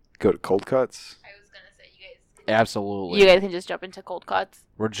we go to cold cuts? I was gonna say you guys. Absolutely. You guys can just jump into cold cuts.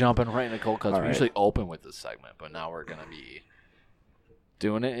 We're jumping right into cold cuts. All We right. usually open with this segment, but now we're gonna be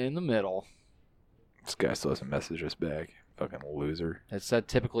doing it in the middle. This guy still hasn't messaged us back. Fucking loser. It said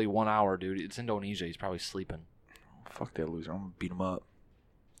typically 1 hour, dude. It's Indonesia. He's probably sleeping. Fuck that loser. I'm gonna beat him up.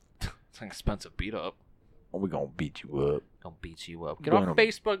 It's an expensive beat up. We gonna beat you up. Gonna beat you up. Get Going off to-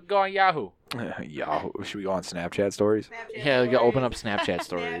 Facebook. Go on Yahoo. Yahoo. Should we go on Snapchat stories? Yeah, you gotta open up Snapchat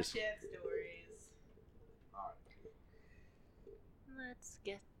stories. Let's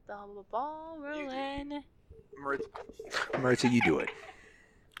get the ball rolling. Maritza, you do it.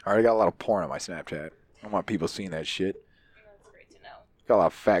 I already got a lot of porn on my Snapchat. I don't want people seeing that shit. That's great to know. Got a lot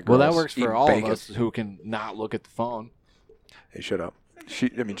of fat girls. Well, that works for eating all bacon. of us who can not look at the phone. Hey, shut up.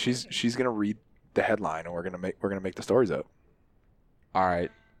 She's gonna read the headline, and we're gonna make the stories up. All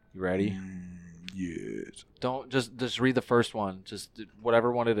right, you ready? Yes. Don't just read the first one. Just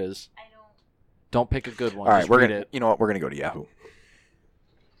whatever one it is. I don't. Don't pick a good one. All right, Just we're read gonna. it. You know what? We're gonna go to Yahoo.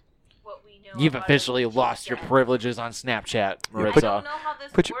 What we know. You've about officially it. lost your Yeah. privileges on Snapchat, I Maritza. don't know how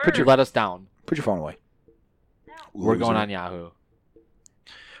this Put your- works. put your- Let us down. Put your phone away. No. We're going Loser. on Yahoo.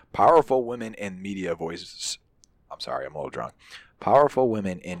 Powerful women in media voices. I'm sorry, I'm a little drunk. Powerful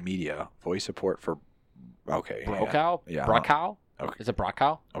women in media voice support for. Okay. Brokow? Yeah. Brokow? Okay. Is it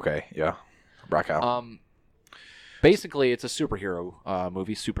Brokow? Okay. Yeah. Brackow. Basically, it's a superhero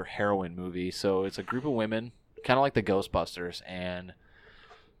movie, superheroine movie. So it's a group of women, kind of like the Ghostbusters, and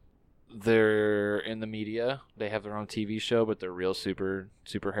they're in the media. They have their own TV show, but they're real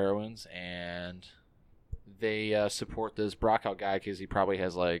superheroines, and they support this Brokow guy because he probably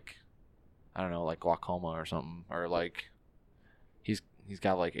has like, I don't know, like glaucoma or something, or like he's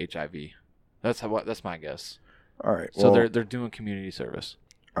got like HIV. That's my guess. All right. So Well, they're doing community service.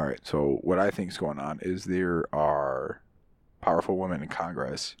 all right. So what I think is going on is there are powerful women in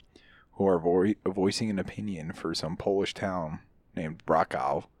Congress who are voicing an opinion for some Polish town named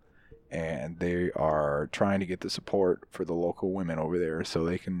Brakow, and they are trying to get the support for the local women over there so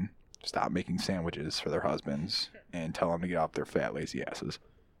they can stop making sandwiches for their husbands and tell them to get off their fat, lazy asses.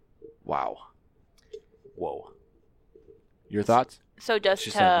 Wow. Whoa. Your thoughts? So just She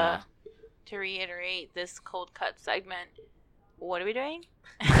said no. to reiterate this cold cut segment, what are we doing?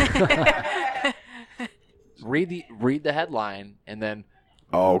 Read the headline and then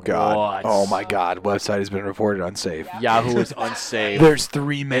Oh, God. What? Oh, my God. Website has been reported unsafe. Yahoo is unsafe. There's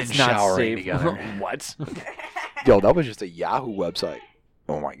 3 men It's not showering safe. together. What? Yo, that was just a Yahoo website.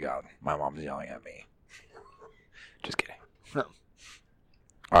 Oh, my God. My mom's yelling at me. Just kidding.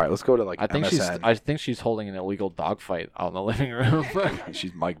 All right, let's go to like MSN. I think she's holding an illegal dogfight out in the living room.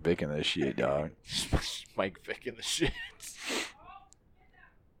 She's Mike Vick in this shit, dog. Mike Vick in the shit.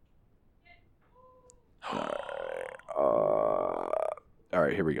 All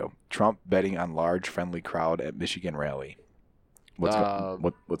right, here we go. Trump betting on large friendly crowd at Michigan rally. What's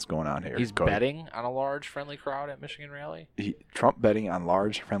going on here? He's Cody? betting on a large friendly crowd at Michigan rally. Trump betting on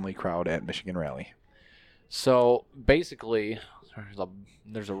large friendly crowd at Michigan rally. So basically,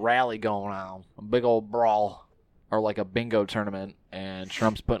 there's a rally going on, a big old brawl, or like a bingo tournament, and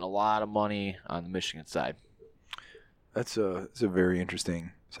Trump's putting a lot of money on the Michigan side. It's a very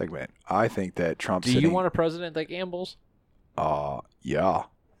interesting segment. I think that Trump's. Do you want a president that gambles? Yeah.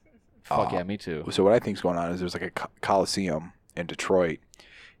 Fuck yeah, me too. So what I think's going on is there's like a Coliseum in Detroit,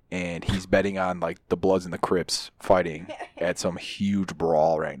 and he's betting on like the Bloods and the Crips fighting at some huge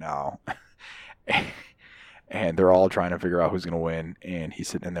brawl right now. And they're all trying to figure out who's going to win, and he's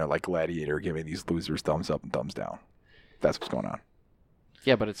sitting in there like Gladiator giving these losers thumbs up and thumbs down. That's what's going on.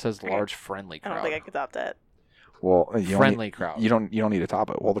 Yeah, but it says large friendly I crowd. don't think I could top that. Well, Friendly crowd. You don't need to top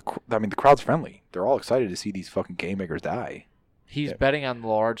it. Well, the crowd's friendly. They're all excited to see these fucking game makers die. He's betting on the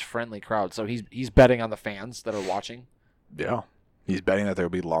large friendly crowd, so he's betting on the fans that are watching. Yeah. He's betting that they'll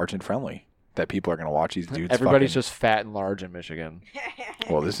be large and friendly. That people are going to watch these dudes. Everybody's just fat and large in Michigan.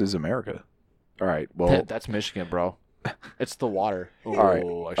 Well, this is America. All right. Well, That's Michigan, bro. It's the water. Ooh, all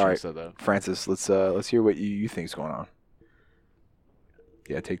right. I should have said that. Francis, let's hear what you think's going on.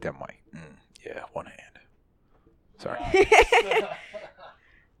 Yeah, take that mic. Yeah, one hand. Sorry.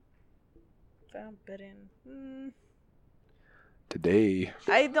 I'm betting. Today.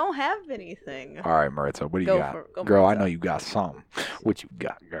 I don't have anything. All right, Maritza, what do you Go got? go, Girl, I Maritza. know you got something. What you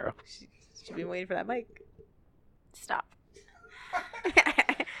got, girl? She's been waiting for that mic. Stop.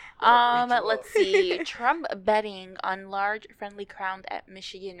 Let's see. Trump betting on large friendly crowd at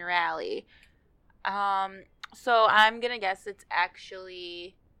Michigan rally. So I'm gonna guess it's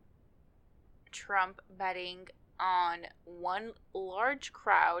actually Trump betting on one large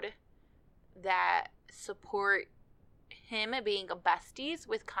crowd that support him being a besties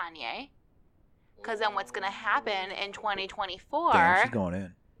with Kanye. Because then what's gonna happen in 2024 Damn, she's going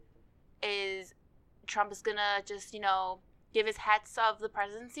in. is Trump is gonna just, give his hats of the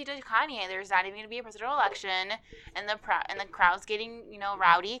presidency to Kanye. There's not even gonna be a presidential election, and the crowd's getting,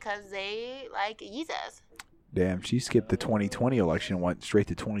 rowdy because they like Jesus. Damn, she skipped the 2020 election and went straight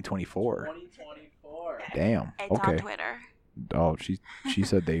to 2024. 2024. Damn. It's Okay. on Twitter. Oh, she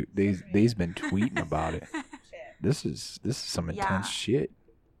said they's been tweeting about it. This is some intense shit.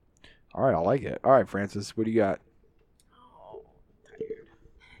 All right, I like it. All right, Francis, what do you got?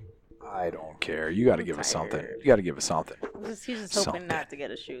 I don't care. You got to give us something. You got to give us something. He's just hoping Something. not to get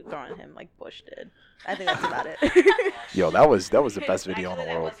a shoe thrown at him like Bush did. I think that's about it. Yo, that was the best video in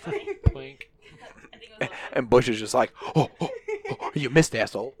the world. Plink. And Bush is just like, oh, you missed,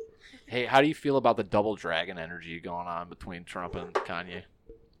 asshole. Hey, how do you feel about the double dragon energy going on between Trump and Kanye?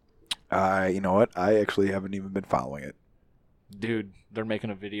 You know what? I actually haven't even been following it. Dude, they're making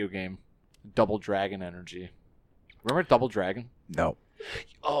a video game. Double Dragon energy. Remember Double Dragon? No.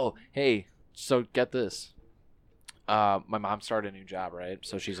 Oh, hey, so get this. My mom started a new job, right?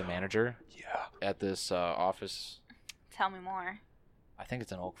 So she's a manager Yeah. at this office. Tell me more. I think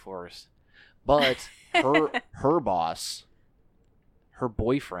it's in Oak Forest. But her boss, her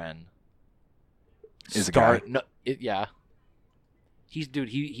boyfriend, Is a guy? No, yeah.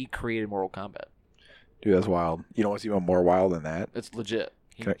 He created Mortal Kombat. Dude, that's wild. You know what's even more wild than that? It's legit.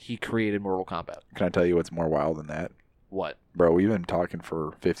 Okay. He created Mortal Kombat. Can I tell you what's more wild than that? What? Bro, we've been talking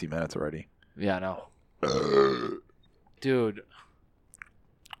for 50 minutes already. Yeah, I know. Dude,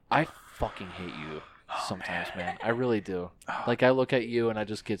 I fucking hate you sometimes, man. I really do. Like, I look at you and I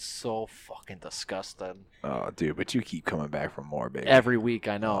just get so fucking disgusted. Oh, dude, but you keep coming back for more, baby. Every week,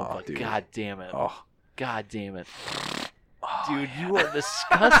 I know, Oh, but dude. god damn it. Oh. God damn it. Oh, Dude, you are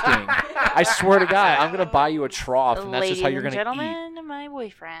disgusting. I swear to God, I'm going to buy you a trough, and that's just how you're going to eat. Gentlemen, my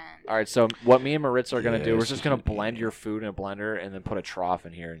boyfriend. All right, so what me and Maritza are going to do, we're Yes, just going to you blend can. your food in a blender and then put a trough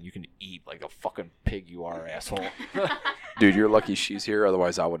in here, and you can eat like a fucking pig you are, asshole. Dude, you're lucky she's here.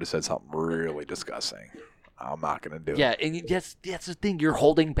 Otherwise, I would have said something really disgusting. I'm not gonna do it. Yeah, and that's the thing. You're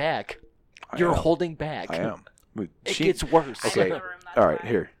holding back. You're holding back. I am. But It gets worse. Okay. Room, that's All right, why.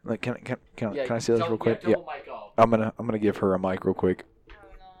 here. Like, can I say this real quick? Yeah. Mic off. I'm gonna give her a mic real quick. Oh,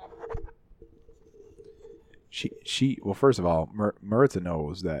 no. She well, first of all, Maritza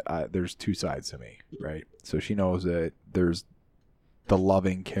knows that there's two sides to me, right? So she knows that there's the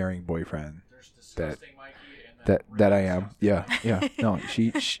loving, caring boyfriend that I am. Yeah. No,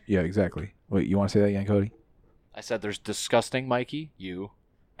 she yeah, exactly. Wait, you want to say that again, Cody? I said there's disgusting Mikey, you,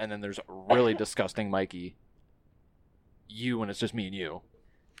 and then there's really disgusting Mikey, you, and it's just me and you.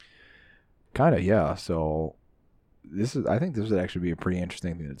 Kind of, yeah. So I think this would actually be a pretty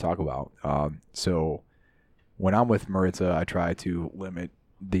interesting thing to talk about. So when I'm with Maritza, I try to limit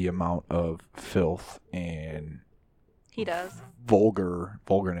the amount of filth and He does.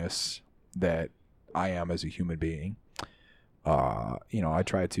 vulgarness that I am as a human being. I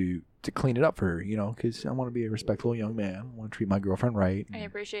try to clean it up for her, because I want to be a respectful young man. I want to treat my girlfriend right. I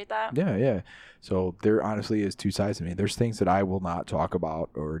appreciate that. Yeah. So there honestly is two sides to me. There's things that I will not talk about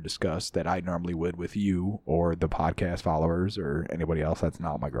or discuss that I normally would with you or the podcast followers or anybody else that's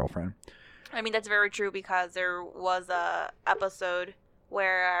not my girlfriend. I mean, that's very true because there was a episode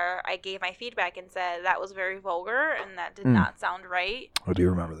where I gave my feedback and said that was very vulgar and that did not sound right. Oh, do you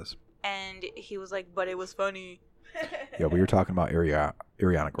remember this? And he was like, but it was funny. Yeah, we were talking about Ariana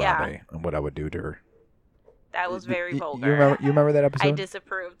Grande Yeah. and what I would do to her. That was very vulgar. You remember that episode? I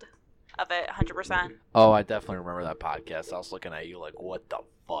disapproved of it 100%. Oh, I definitely remember that podcast. I was looking at you like, what the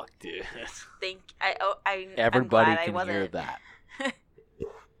fuck, dude? Everybody I'm glad I can wasn't. hear that.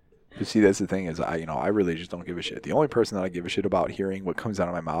 But see, that's the thing is, I really just don't give a shit. The only person that I give a shit about hearing what comes out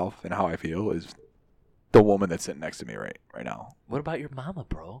of my mouth and how I feel is the woman that's sitting next to me right now. What about your mama,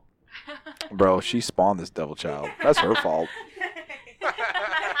 bro? Bro, she spawned this devil child. That's her fault.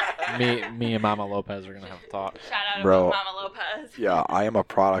 Me and Mama Lopez are gonna have a talk. Shout out Bro. to Mama Lopez. Yeah, I am a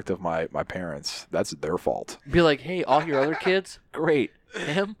product of my parents. That's their fault. Be like, hey, all your other kids, great.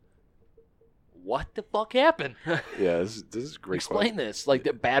 Him, what the fuck happened? Yeah, this is great. Explain this, like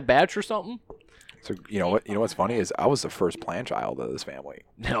the Bad Batch or something. So you know what's funny is I was the first plan child of this family.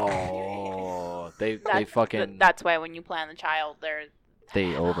 No, they fucking That's why when you plan the child, they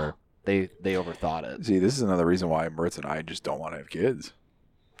overthought it. See, this is another reason why Maritza and I just don't want to have kids.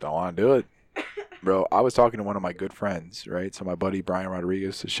 Don't want to do it. Bro, I was talking to one of my good friends, right? So my buddy Brian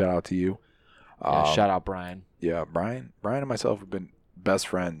Rodriguez, shout out to you. Shout out Brian. Yeah, Brian and myself have been best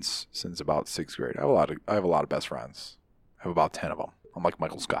friends since about 6th grade. I have a lot of best friends. I have about 10 of them. I'm like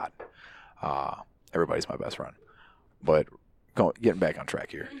Michael Scott. Everybody's my best friend. But getting back on track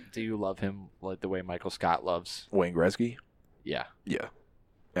here. Do you love him like the way Michael Scott loves? Wayne Gretzky? Yeah. Yeah.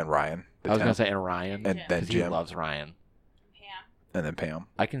 And Ryan. I was gonna say and Ryan, and then 'cause Jim. he loves Ryan. And then Pam.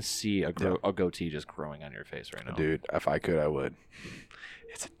 I can see a goatee just growing on your face right now, Dude, if I could, I would.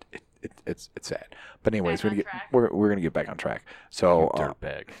 It's sad. But anyways, Back on we're gonna get back on track. So, You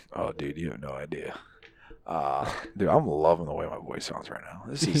dirtbag. oh, dude, you have no idea. Dude, I'm loving the way my voice sounds right now.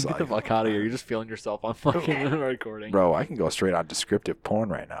 This is Get the like, fuck out of here! You're just feeling yourself on fucking recording. bro, I can go straight on descriptive porn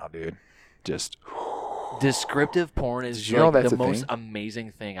right now, dude. Just Descriptive porn is Did you know like that's the a most thing?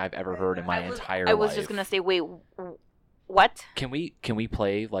 amazing thing I've ever heard in my entire life. I was just gonna say, wait, what? Can we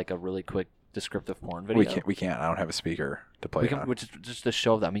play like a really quick descriptive porn video? we can't. I don't have a speaker to play We it can, on. which is just to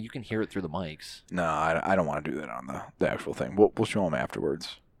show that. I mean, you can hear it through the mics. No, I don't want to do that on the actual thing. We'll show them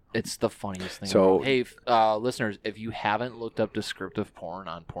afterwards. It's the funniest thing. So- hey, listeners, if you haven't looked up descriptive porn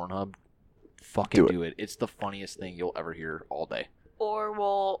on Pornhub, fucking Do do it. It's the funniest thing you'll ever hear all day. Or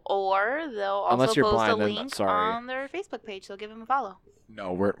they'll Unless also you're post blind, a then link sorry. on their Facebook page, so give them a follow.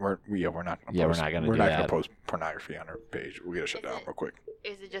 No, we're not. Yeah, we're not gonna We're do not that. gonna post pornography on our page. We'll get it shut Is down it- real quick.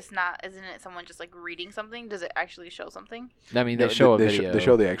 Is it just not? Isn't it someone just like reading something? Does it actually show something? I mean, they No, show a they video. they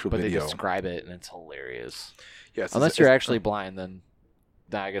show the actual but video. they describe it, and it's hilarious. Yes, Unless you're actually blind, then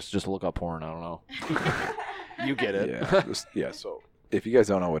I guess just look up porn. I don't know. You get it. Yeah. So if you guys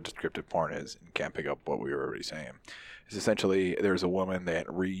don't know what descriptive porn is and can't pick up what we were already saying, it's essentially there's a woman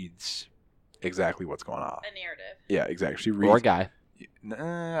that reads exactly what's going on. A narrative. Yeah, exactly. She Or a reads. guy.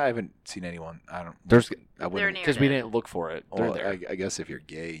 Nah, I haven't seen anyone. I don't. There's I wouldn't. because we didn't look for it. They're Well, there. I guess if you're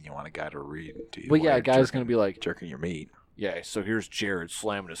gay and you want a guy to read to you, Well, yeah, while a you're guy's jerking- gonna be like, jerking your meat. yeah. So here's Jared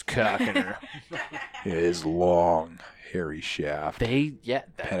slamming his cock in her. His long, hairy shaft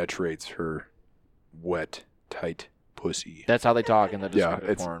That, penetrates her wet, tight pussy. that's how they talk in the Yeah,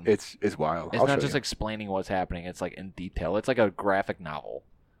 descriptive porn. it's wild. It's I'll not show just you. explaining what's happening. It's like in detail. It's like a graphic novel,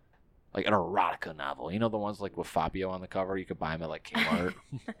 like an erotica novel. You know the ones like with Fabio on the cover. You could buy them at like Kmart.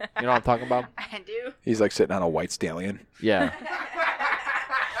 You know what I'm talking about? I do. He's like sitting on a white stallion. Yeah.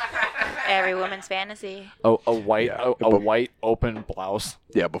 Every woman's fantasy. Oh, a white, Yeah. a white open blouse.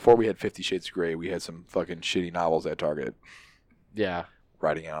 Yeah, before we had 50 Shades of Grey, we had some fucking shitty novels at Target Yeah,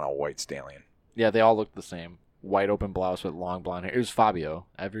 riding on a white stallion. yeah, they all looked the same. White open blouse with long blonde hair. It was Fabio.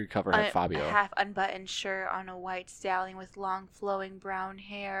 Every cover had A Fabio. half unbuttoned shirt on a white stallion with long flowing brown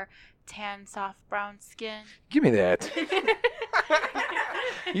hair, tan soft brown skin. Give me that.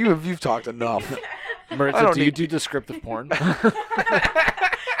 You've talked enough. I Maritza, don't do you need- do descriptive porn?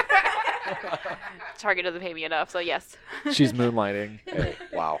 Target doesn't pay me enough, so yes. She's moonlighting Hey,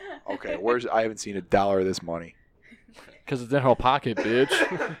 wow. Okay, I haven't seen $1 of this money. because it's in her pocket,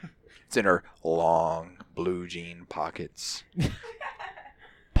 bitch. It's in her long blue jean pockets.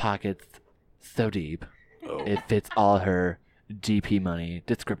 Pockets so deep Oh, it fits all her DP money.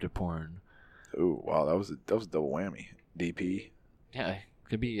 Descriptive porn. ooh, wow, that was a double whammy. DP, Yeah,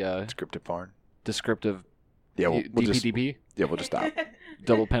 could be descriptive porn. descriptive. Yeah, we'll just DPDP. yeah, we'll just stop.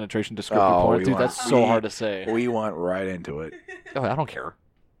 Double penetration descriptive Oh, porn. we Dude, want- that's so we- hard to say. We went right into it. Oh, I don't care.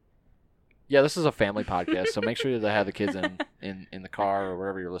 Yeah, this is a family podcast, so make sure that I have the kids in the car or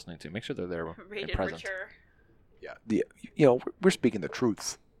wherever you're listening to. Make sure they're there and Rated present. mature. Yeah, we're speaking the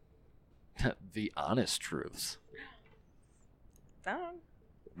truths. The honest truths. Oh.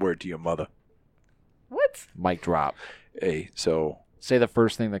 Word to your mother. What? Mic drop. Hey, so Say the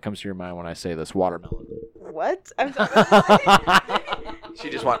first thing that comes to your mind when I say this. Watermelon. What? I'm sorry. she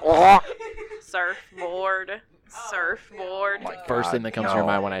just went. Oh. Surfboard. Surfboard. First thing that comes to your no.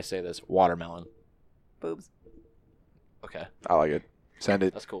 mind when I say this. Watermelon. Boobs. Okay, I like it. Send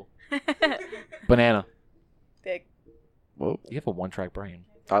it. that's cool. Banana. Dick. Whoa, You have a one-track brain.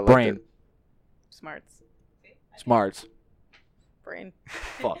 I like Brain. it. Smarts. Smarts. Brain.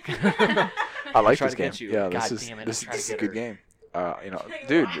 Fuck. I like Try this to game. get you. Yeah, God this is damn it, this I'm trying is to a get good her. game.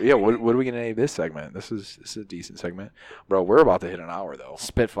 Dude, yeah. What are we gonna name this segment? This is a decent segment, bro. We're about to hit an hour though.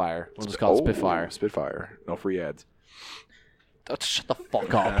 Spitfire. We'll just call it Spitfire. Spitfire. No free ads. Shut the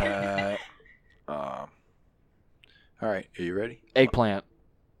fuck up. All right, are you ready? Eggplant.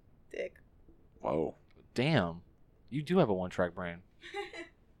 Dick. Whoa. Damn. You do have a one-track brain.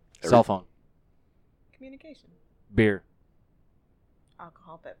 Every- Cell phone. Communication. Beer.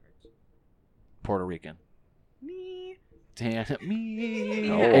 Alcohol beverage. Puerto Rican. Me. Damn it.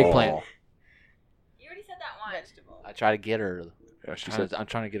 Me. Oh. Eggplant. You already said that one. Vegetable. I try to get her. Yeah, she said. I'm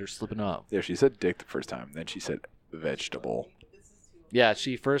trying to get her slipping up. Yeah, she said dick the first time. Then she said vegetable. Yeah,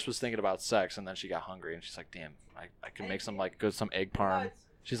 she first was thinking about sex, and then she got hungry, and she's like, "Damn, I can make some some egg parm."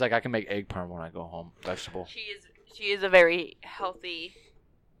 She's like, "I can make egg parm when I go home. Vegetable." She is a very healthy.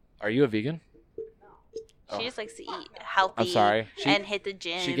 Are you a vegan? Oh. She just likes to eat healthy. I'm sorry. And hit the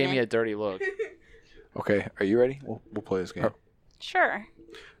gym. She gave me a dirty look. Okay, are you ready? We'll play this game. Sure.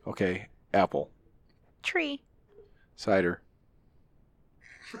 Okay, apple, Tree. cider.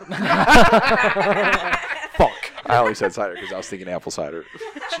 Fuck. I only said cider because I was thinking apple cider.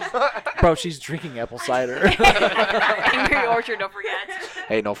 Bro, she's drinking apple cider. Angry Orchard, don't forget.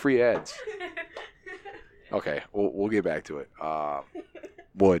 Hey, no free ads. Okay, we'll get back to it.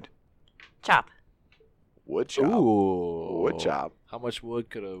 Wood. Chop. Wood chop. Ooh. Wood chop. How much wood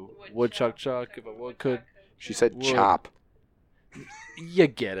could a woodchuck chuck if a wood could? She said Wood. chop. You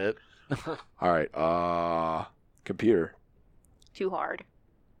get it. All right. Computer. Too hard.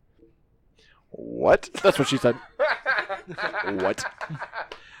 What? That's what she said. What?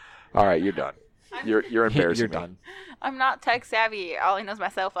 All right, you're done. You're embarrassing. You're me. done. I'm not tech savvy. All I know is my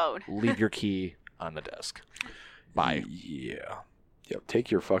cell phone. Leave your key on the desk. Bye. Yeah. Yep.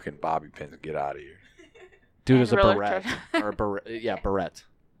 Take your fucking bobby pins and get out of here. Dude is a Roller beret. coaster. Or a beret. Yeah, beret.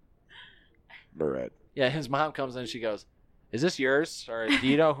 Barrett. Yeah, his mom comes in and she goes, "Is this yours? Or do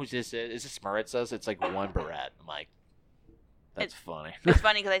you know who this is? Is this Maritza's?" It's like one beret. I'm like, that's funny. It's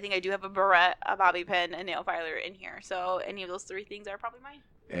funny because I think I do have a barrette, a bobby pin, a nail filer in here. So any of those three things are probably mine.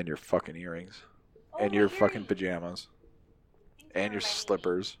 And your fucking earrings. Oh, And my your fucking earrings. pajamas. Things And are your reminding me.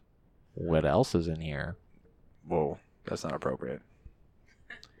 slippers. What else is in here? Whoa. That's not appropriate.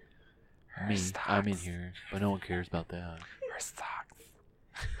 Me. I'm in here, but no one cares about that. Her socks.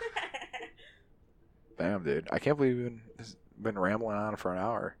 Damn, dude. I can't believe we've been rambling on for an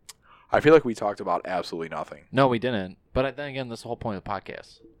hour. I feel like we talked about absolutely nothing. No, we didn't. But then again, that's the whole point of the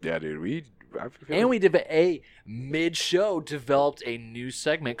podcast. Yeah, dude. I feel And like- we did a mid-show developed a new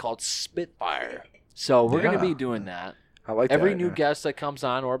segment called Spitfire. So we're going to Yeah. be doing that. I like Every that, new yeah. guest that comes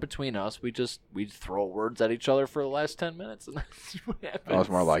on or between us, we throw words at each other for the last 10 minutes, and that's what happens. That was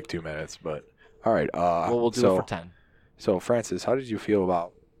more like 2 minutes, but all right. Well, we'll do it for 10. So, Francis, how did you feel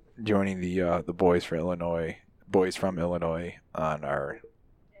about joining the boys from Illinois on our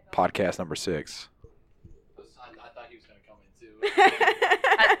podcast number 6? I thought he was going to come in too.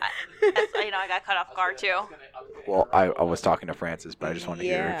 At got cut off guard too. Well, I was talking to Francis, but I just wanted to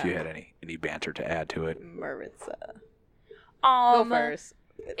hear if you Yeah. had any banter to add to it. Maritza. Go first.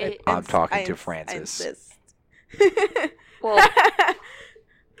 I'm talking to I Francis. insist. Well,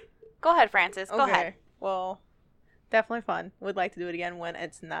 go ahead, Francis. Go ahead. Well, definitely fun. Would like to do it again when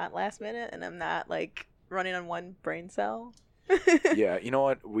it's not last minute and I'm not like running on one brain cell. Yeah, you know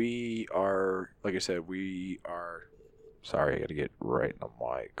what? We are, like I said, sorry, I got to get right in the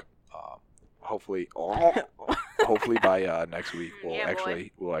mic. Hopefully by next week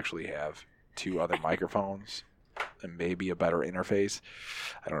we'll actually have 2 other microphones and maybe a better interface.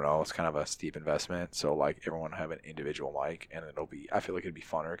 I don't know. It's kind of a steep investment, so like everyone have an individual mic, and I feel like it'd be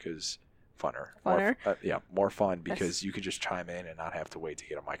funner. More fun because you can just chime in and not have to wait to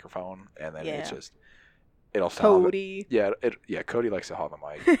get a microphone, and then it's just it'll sound. Cody. Cody likes to hold the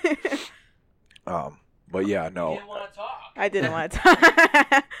mic. But yeah, no. I didn't want to talk.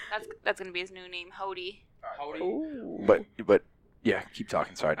 That's gonna be his new name, Hody. Ooh. But yeah, keep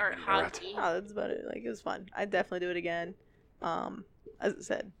talking. Sorry. Or Hody. Oh, that's about it. Like, it was fun. I'd definitely do it again. As I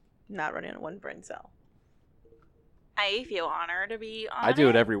said, not running on one brain cell. I feel honored to be on I do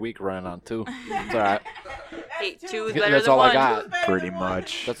it every week running on 2. It's all right. Hey, 2 is better That's than all 1. I got. Pretty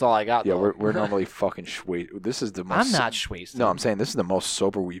much. That's all I got. Yeah, though. we're normally fucking This is the most. I'm not wasted. No, I'm saying this is the most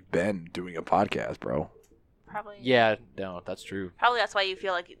sober we've been doing a podcast, bro. Probably. Yeah, no, that's true. Probably that's why you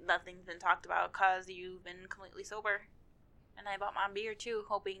feel like nothing's been talked about, because you've been completely sober. And I bought my beer too,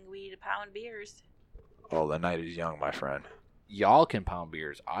 hoping we'd pound beers. Oh, the night is young, my friend. Y'all can pound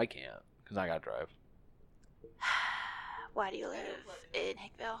beers. I can't because I got to drive. Why do you live in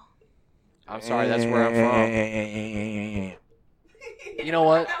Hickville? I'm sorry, that's where I'm from. You know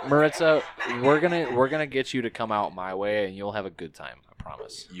what, Maritza? We're gonna get you to come out my way, and you'll have a good time. I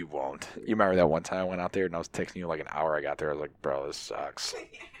promise. You won't. You remember that one time I went out there and I was texting you like an hour I got there. I was like, bro, this sucks.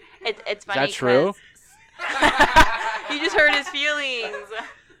 It's funny. Is that true? You just hurt his feelings.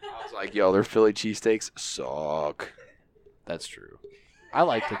 I was like, yo, their Philly cheesesteaks suck. That's true. I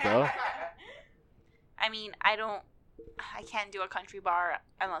liked it though. I mean, I can't do a country bar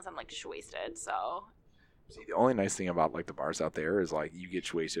unless I'm like wasted. So. See, the only nice thing about like the bars out there is like you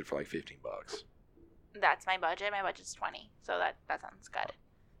get wasted for like $15. That's my budget. My budget's 20, so that sounds good.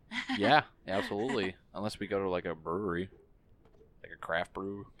 Yeah, absolutely. Unless we go to like a brewery, like a craft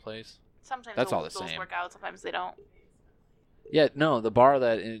brew place. Sometimes That's all those the same. work out. Sometimes they don't. Yeah, no, the bar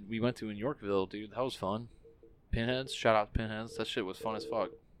that we went to in Yorkville, dude, that was fun. Pinheads, shout out to Pinheads. That shit was fun as fuck.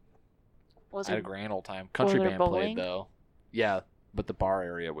 Was I had it a grand old time. Country there band bowling? played though. Yeah, but the bar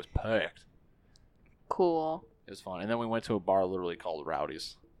area was packed. cool? It was fun. And then we went to a bar literally called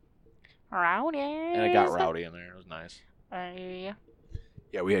Rowdy's. Rowdy. And it got rowdy in there. It was nice.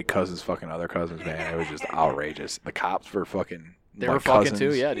 Yeah, we had cousins fucking other cousins, man. It was just outrageous. The cops were fucking. They my were fucking cousins.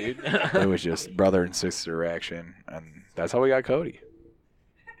 too, yeah, dude. It was just brother and sister action, and that's how we got Cody.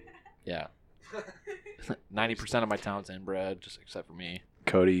 Yeah. 90% of my town's inbred, just except for me.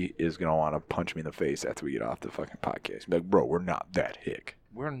 Cody is gonna want to punch me in the face after we get off the fucking podcast. Be like, bro, we're not that hick.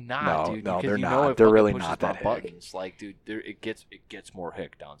 We're not, No, dude. no, because they're you not. know it They're fucking really pushes not my that hick. buttons. Like, dude, it gets more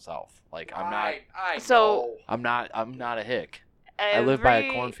hick down south. Like, I'm not a hick. I live by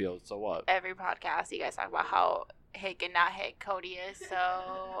a cornfield, so what? Every podcast, you guys talk about how hick and not hick Cody is.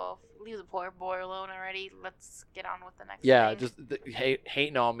 So leave the poor boy alone already. Let's get on with the next. Yeah, thing. just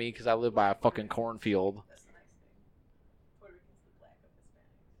hating on me because I live by a fucking cornfield. That's the next thing. Puerto Ricans the black of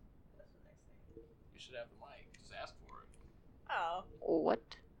Hispanics. That's the next thing. You should have the mic. Just ask for it. Oh. What?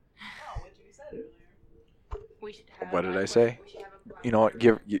 Oh, what you said earlier. We should have. What did I say? You know what?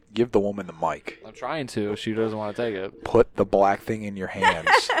 Give the woman the mic. I'm trying to. She doesn't want to take it. Put the black thing in your hands.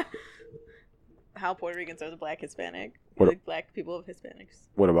 How Puerto Ricans are the black Hispanic. What- The black people of Hispanics.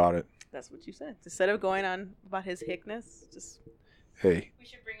 What about it? That's what you said. Instead of going on about his hickness, just Hey, We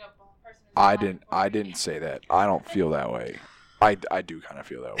should bring up a person. I didn't say that. I don't feel that way. I do kind of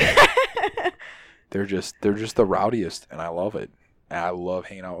feel that way. They're just the rowdiest, and I love it. And I love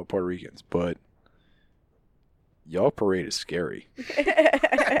hanging out with Puerto Ricans, but y'all parade is scary,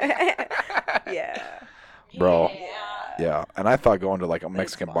 yeah. bro. Yeah. Yeah, and I thought going to like a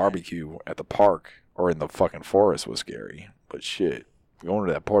Mexican fun. barbecue at the park or in the fucking forest was scary, but shit, going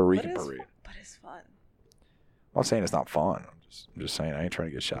to that Puerto Rican parade. But it's fun. I'm not saying it's not fun. I'm just saying I ain't trying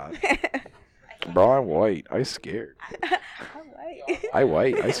to get shot. Bro, I'm white. I scared. I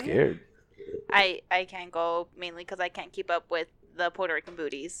white. I scared. I can't go mainly because I can't keep up with the Puerto Rican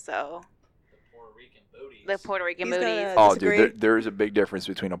booties. So Puerto Rican booties. the Puerto Rican He's gonna- booties. Oh, disagree. dude, there's a big difference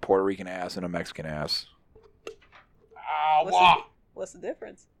between a Puerto Rican ass and a Mexican ass. What's the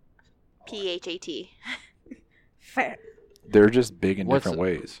difference? PHAT. Fair. They're just big in different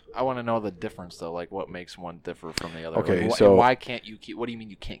ways. I want to know the difference though. Like, what makes one differ from the other? Okay, like, so why can't you keep? What do you mean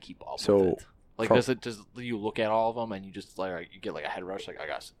you can't keep up with it? Like, from, does it just you look at all of them and you just like you get like a head rush? Like, I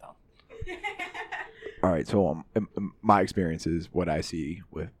gotta sit down. all right, so my experience is what I see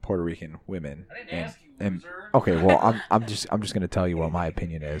with Puerto Rican women. I didn't ask you, loser. Okay, well, I'm just gonna tell you what my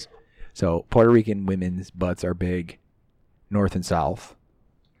opinion is. So Puerto Rican women's butts are big, north and south,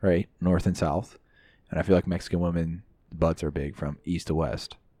 right? North and south, and I feel like Mexican women butts are big from east to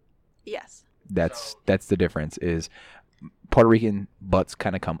west. Yes. That's the difference. Is Puerto Rican butts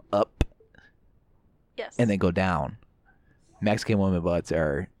kind of come up, yes, and then go down. Mexican women butts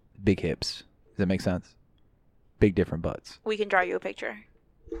are big hips. Does that make sense? Big different butts. We can draw you a picture.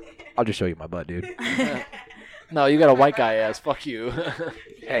 I'll just show you my butt, dude. No, you got a white guy ass. Fuck you.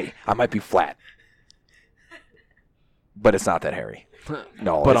 Hey, I might be flat, but it's not that hairy.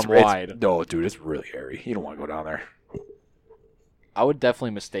 No, but I'm wide. No, dude, it's really hairy. You don't want to go down there. I would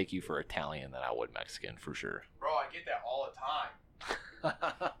definitely mistake you for Italian than I would Mexican for sure. Bro, I get that all the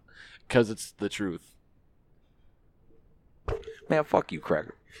time. Because it's the truth. Man, fuck you,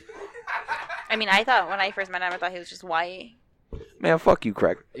 Craig. I mean, I thought when I first met him, I thought he was just white. Man, fuck you,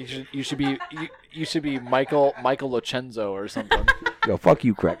 Craig. You should be Michael Locenzo or something. Yo, fuck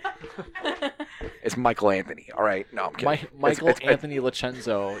you, Craig. It's Michael Anthony. All right, no, I'm kidding. Michael Anthony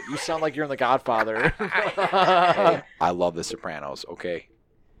Locenzo. You sound like you're in The Godfather. Hey, I love The Sopranos. Okay,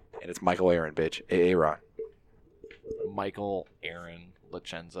 and it's Michael Aaron, bitch. Aaron. Michael Aaron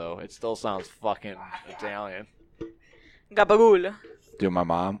Locenzo. It still sounds fucking Italian. Gabagool. Dude, my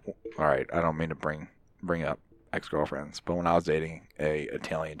mom. All right, I don't mean to bring up ex-girlfriends, but when I was dating a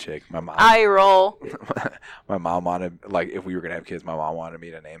Italian chick, my mom. I roll. My mom wanted, like, if we were gonna have kids, my mom wanted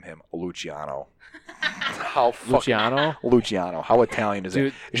me to name him Luciano. How Luciano? Luciano. How Italian is Dude.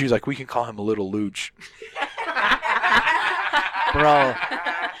 it? And she was like, we can call him Little Luch. Bro.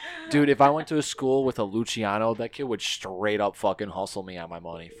 Dude, if I went to a school with a Luciano, that kid would straight up fucking hustle me on my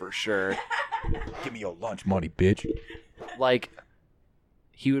money for sure. Give me your lunch money, bitch. Like,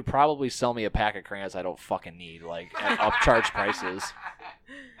 he would probably sell me a pack of crayons I don't fucking need, like, at upcharge prices.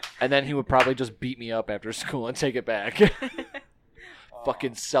 And then he would probably just beat me up after school and take it back.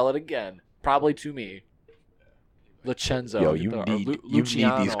 Fucking sell it again. Probably to me. Locenzo. Yo, you need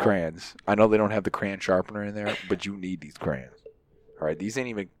these crayons. I know they don't have the crayon sharpener in there, but you need these crayons. All right, these ain't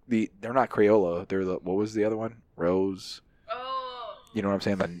even they're not Crayola. They're what was the other one? Rose. Oh. You know what I'm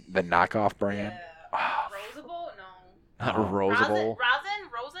saying? The knockoff brand. Yeah. Oh, Roseable? No. Not Rosable.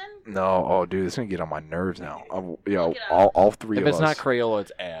 Rosin? no, oh dude, it's gonna get on my nerves now. Yo, all three If of us. it's not Crayola,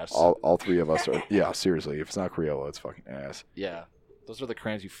 it's ass. All three of us are. Yeah, seriously. If it's not Crayola, it's fucking ass. Yeah. Those are the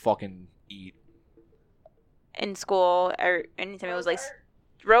crayons you fucking eat. In school, or anytime it was like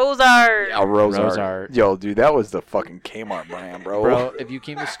Rose Art. Yeah, Rose Rose Art. Art. Yo, dude, that was the fucking Kmart brand, bro. Bro, if you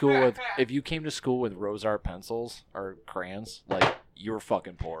came to school with Rose Art pencils or crayons, like, you were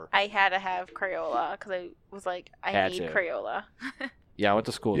fucking poor. I had to have Crayola because I was like, I need Crayola. Yeah, I went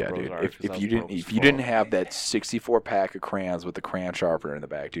to school with Yeah, Rose dude. Art. If you didn't have that 64 pack of crayons with the crayon sharpener in the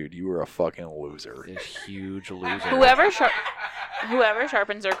back, dude, you were a fucking loser. A huge loser. Whoever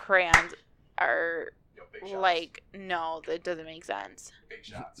sharpens their crayons are like, no, that doesn't make sense. Big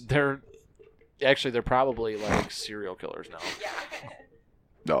shots. They're probably like serial killers now.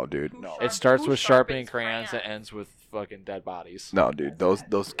 No, dude, no. It starts Who with sharpening sharpens crayons and ends with fucking dead bodies. No, dude,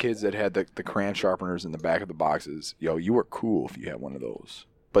 those kids that had the crayon sharpeners in the back of the boxes, yo, you were cool if you had one of those.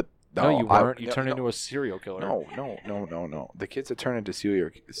 But No, you weren't. You turned into a serial killer. No. The kids that turn into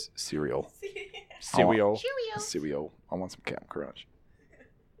cereal. Cereal. Cereal. I want some Captain Crunch.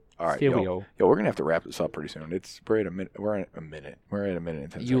 All right, Cereal. yo, we're gonna have to wrap this up pretty soon. We're at a minute. We're at a minute and 10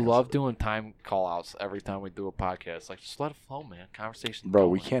 seconds. You love doing time call outs every time we do a podcast. Like, just let it flow, man. Conversation. Bro,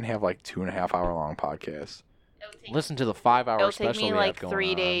 we can't have like 2.5 hour long podcasts. Listen to the 5-hour It'll special. take me we like have going 3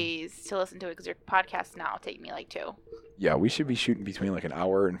 on. days to listen to it because your podcast now take me like 2. Yeah, we should be shooting between like an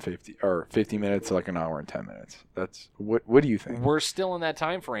hour and 50 minutes to like an hour and 10 minutes. That's what do you think? We're still in that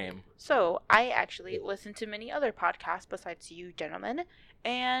time frame. So I actually listen to many other podcasts besides you gentlemen,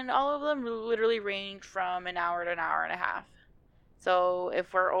 and all of them literally range from an hour to an hour and a half. So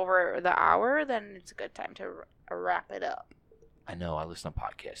if we're over the hour, then it's a good time to wrap it up. I know. I listen to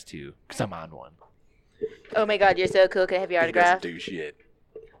podcasts too because I'm on one. Oh my god, you're so cool. Can I have your He doesn't autograph? do shit.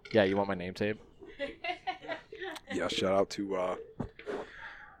 Yeah, you want my name tape? Yeah, shout out to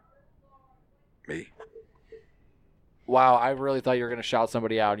me. Wow, I really thought you were gonna shout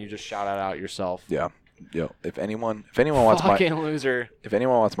somebody out, and you just shouted out yourself. Yeah. Yo, if anyone wants Fucking loser. if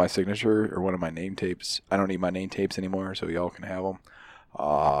anyone wants my signature or one of my name tapes, I don't need my name tapes anymore, so y'all can have them.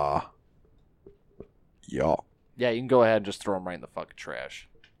 Y'all. Yeah, you can go ahead and just throw them right in the fucking trash.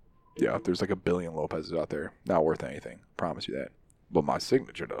 Yeah, there's like a billion Lopez's out there. Not worth anything. Promise you that. But my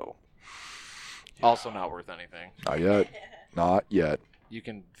signature, though. Also not worth anything. Not yet. Not yet. You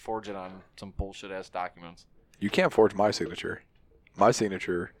can forge it on some bullshit-ass documents. You can't forge my signature. My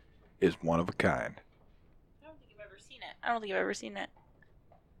signature is one of a kind. I don't think I've ever seen it.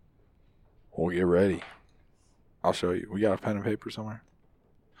 Well, get ready. I'll show you. We got a pen and paper somewhere?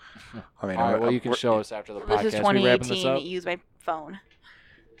 I mean, all right, well, you can show us after the podcast. This is We wrapping this 2018. up? Use my phone.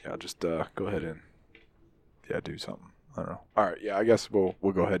 Yeah, just go ahead and do something. I don't know. All right, yeah, I guess we'll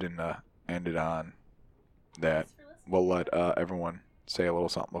go ahead and end it on that. We'll let everyone say a little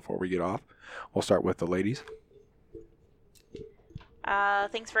something before we get off. We'll start with the ladies.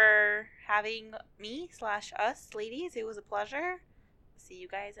 Thanks for having me / us, ladies. It was a pleasure. See you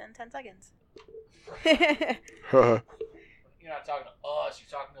guys in 10 seconds. You're not talking to us.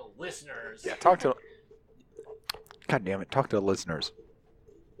 You're talking to listeners. Yeah, talk to... God damn it. Talk to the listeners.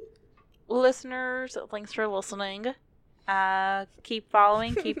 Listeners, thanks for listening. Keep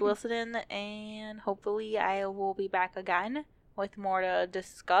following, keep listening, and hopefully I will be back again with more to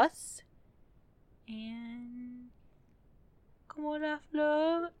discuss. And como la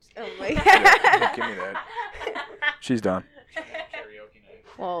flor. Oh my Yeah, give me that. She's done. Karaoke night.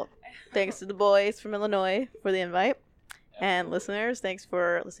 Well, thanks to the boys from Illinois for the invite. And listeners, thanks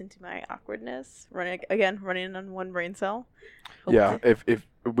for listening to my awkwardness. Running on one brain cell. Yeah, if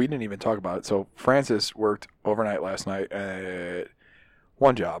we didn't even talk about it. So Francis worked overnight last night at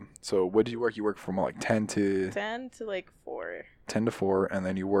one job. So what did you work? You worked from like 10 to 10 to like 4. 10 to 4, and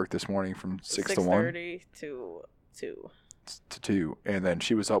then you worked this morning from 6 to 1. 6:30 to 2. To 2, and then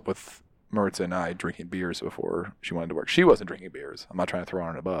she was up with Maritza and I drinking beers before she wanted to work. She wasn't drinking beers. I'm not trying to throw her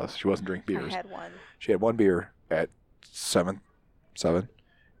on a bus. She wasn't drinking beers. I had one. She had one beer at 7,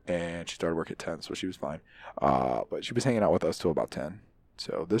 and she started work at 10, so she was fine. But she was hanging out with us till about 10.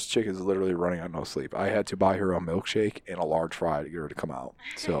 So this chick is literally running on no sleep. I had to buy her a milkshake and a large fry to get her to come out.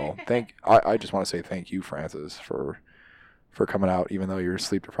 So I just want to say thank you, Francis, for coming out, even though you're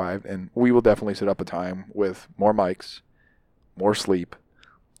sleep deprived. And we will definitely set up a time with more mics, more sleep,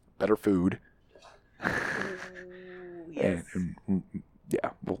 better food. Ooh, yes. and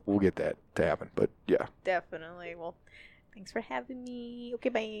yeah, we'll get that to happen. But yeah. Definitely. Well, thanks for having me. Okay,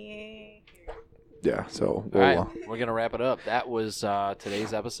 bye. Yeah, so All right, we're going to wrap it up. That was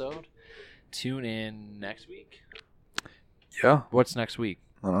today's episode. Tune in next week. Yeah. What's next week?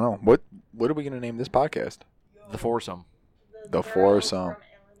 I don't know. What are we going to name this podcast? The Foursome. The Foursome.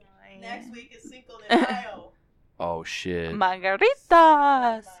 Next week is Cinco de Mayo. Oh, shit.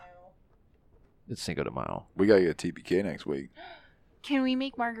 Margaritas. It's Cinco de Mayo. We got to get TBK next week. Can we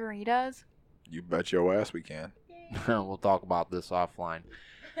make margaritas? You bet your ass we can. We'll talk about this offline.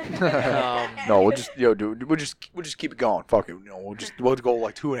 No, we'll just dude, we'll just keep it going. Fuck it. We'll go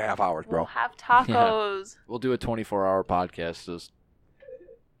like 2.5 hours, bro. We'll have tacos. We'll do a 24-hour podcast.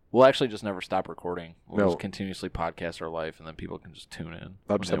 We'll actually just never stop recording. We'll just continuously podcast our life, and then people can just tune in.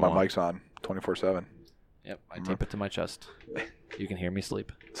 I'll just have my mics on 24/7. Yep, I tape it to my chest. You can hear me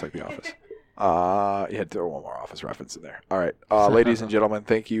sleep. It's like The Office. You had to throw one more Office reference in there. All right, ladies and gentlemen,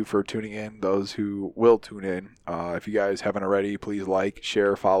 thank you for tuning in. Those who will tune in, if you guys haven't already, please like,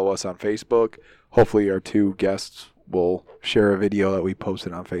 share, follow us on Facebook. Hopefully our 2 guests will share a video that we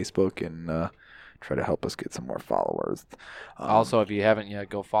posted on Facebook and try to help us get some more followers. Also, if you haven't yet,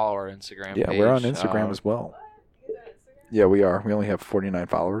 go follow our Instagram page. Yeah, we're on Instagram as well. Yeah, we are. We only have 49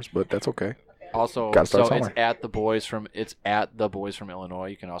 followers, but that's okay. Also, so it's at the boys from Illinois.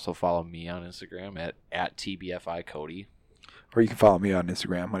 You can also follow me on Instagram at TBFI Cody. Or you can follow me on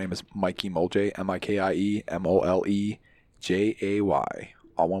Instagram. My name is Mikie Moljay, MIKIE MOLEJAY.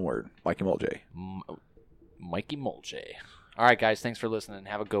 All one word, Mikie Moljay. Mikie Moljay. All right, guys. Thanks for listening.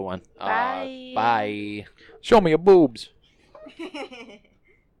 Have a good one. Bye. Bye. Show me your boobs. Oh,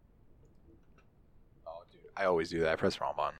 dude, I always do that. I press the wrong button.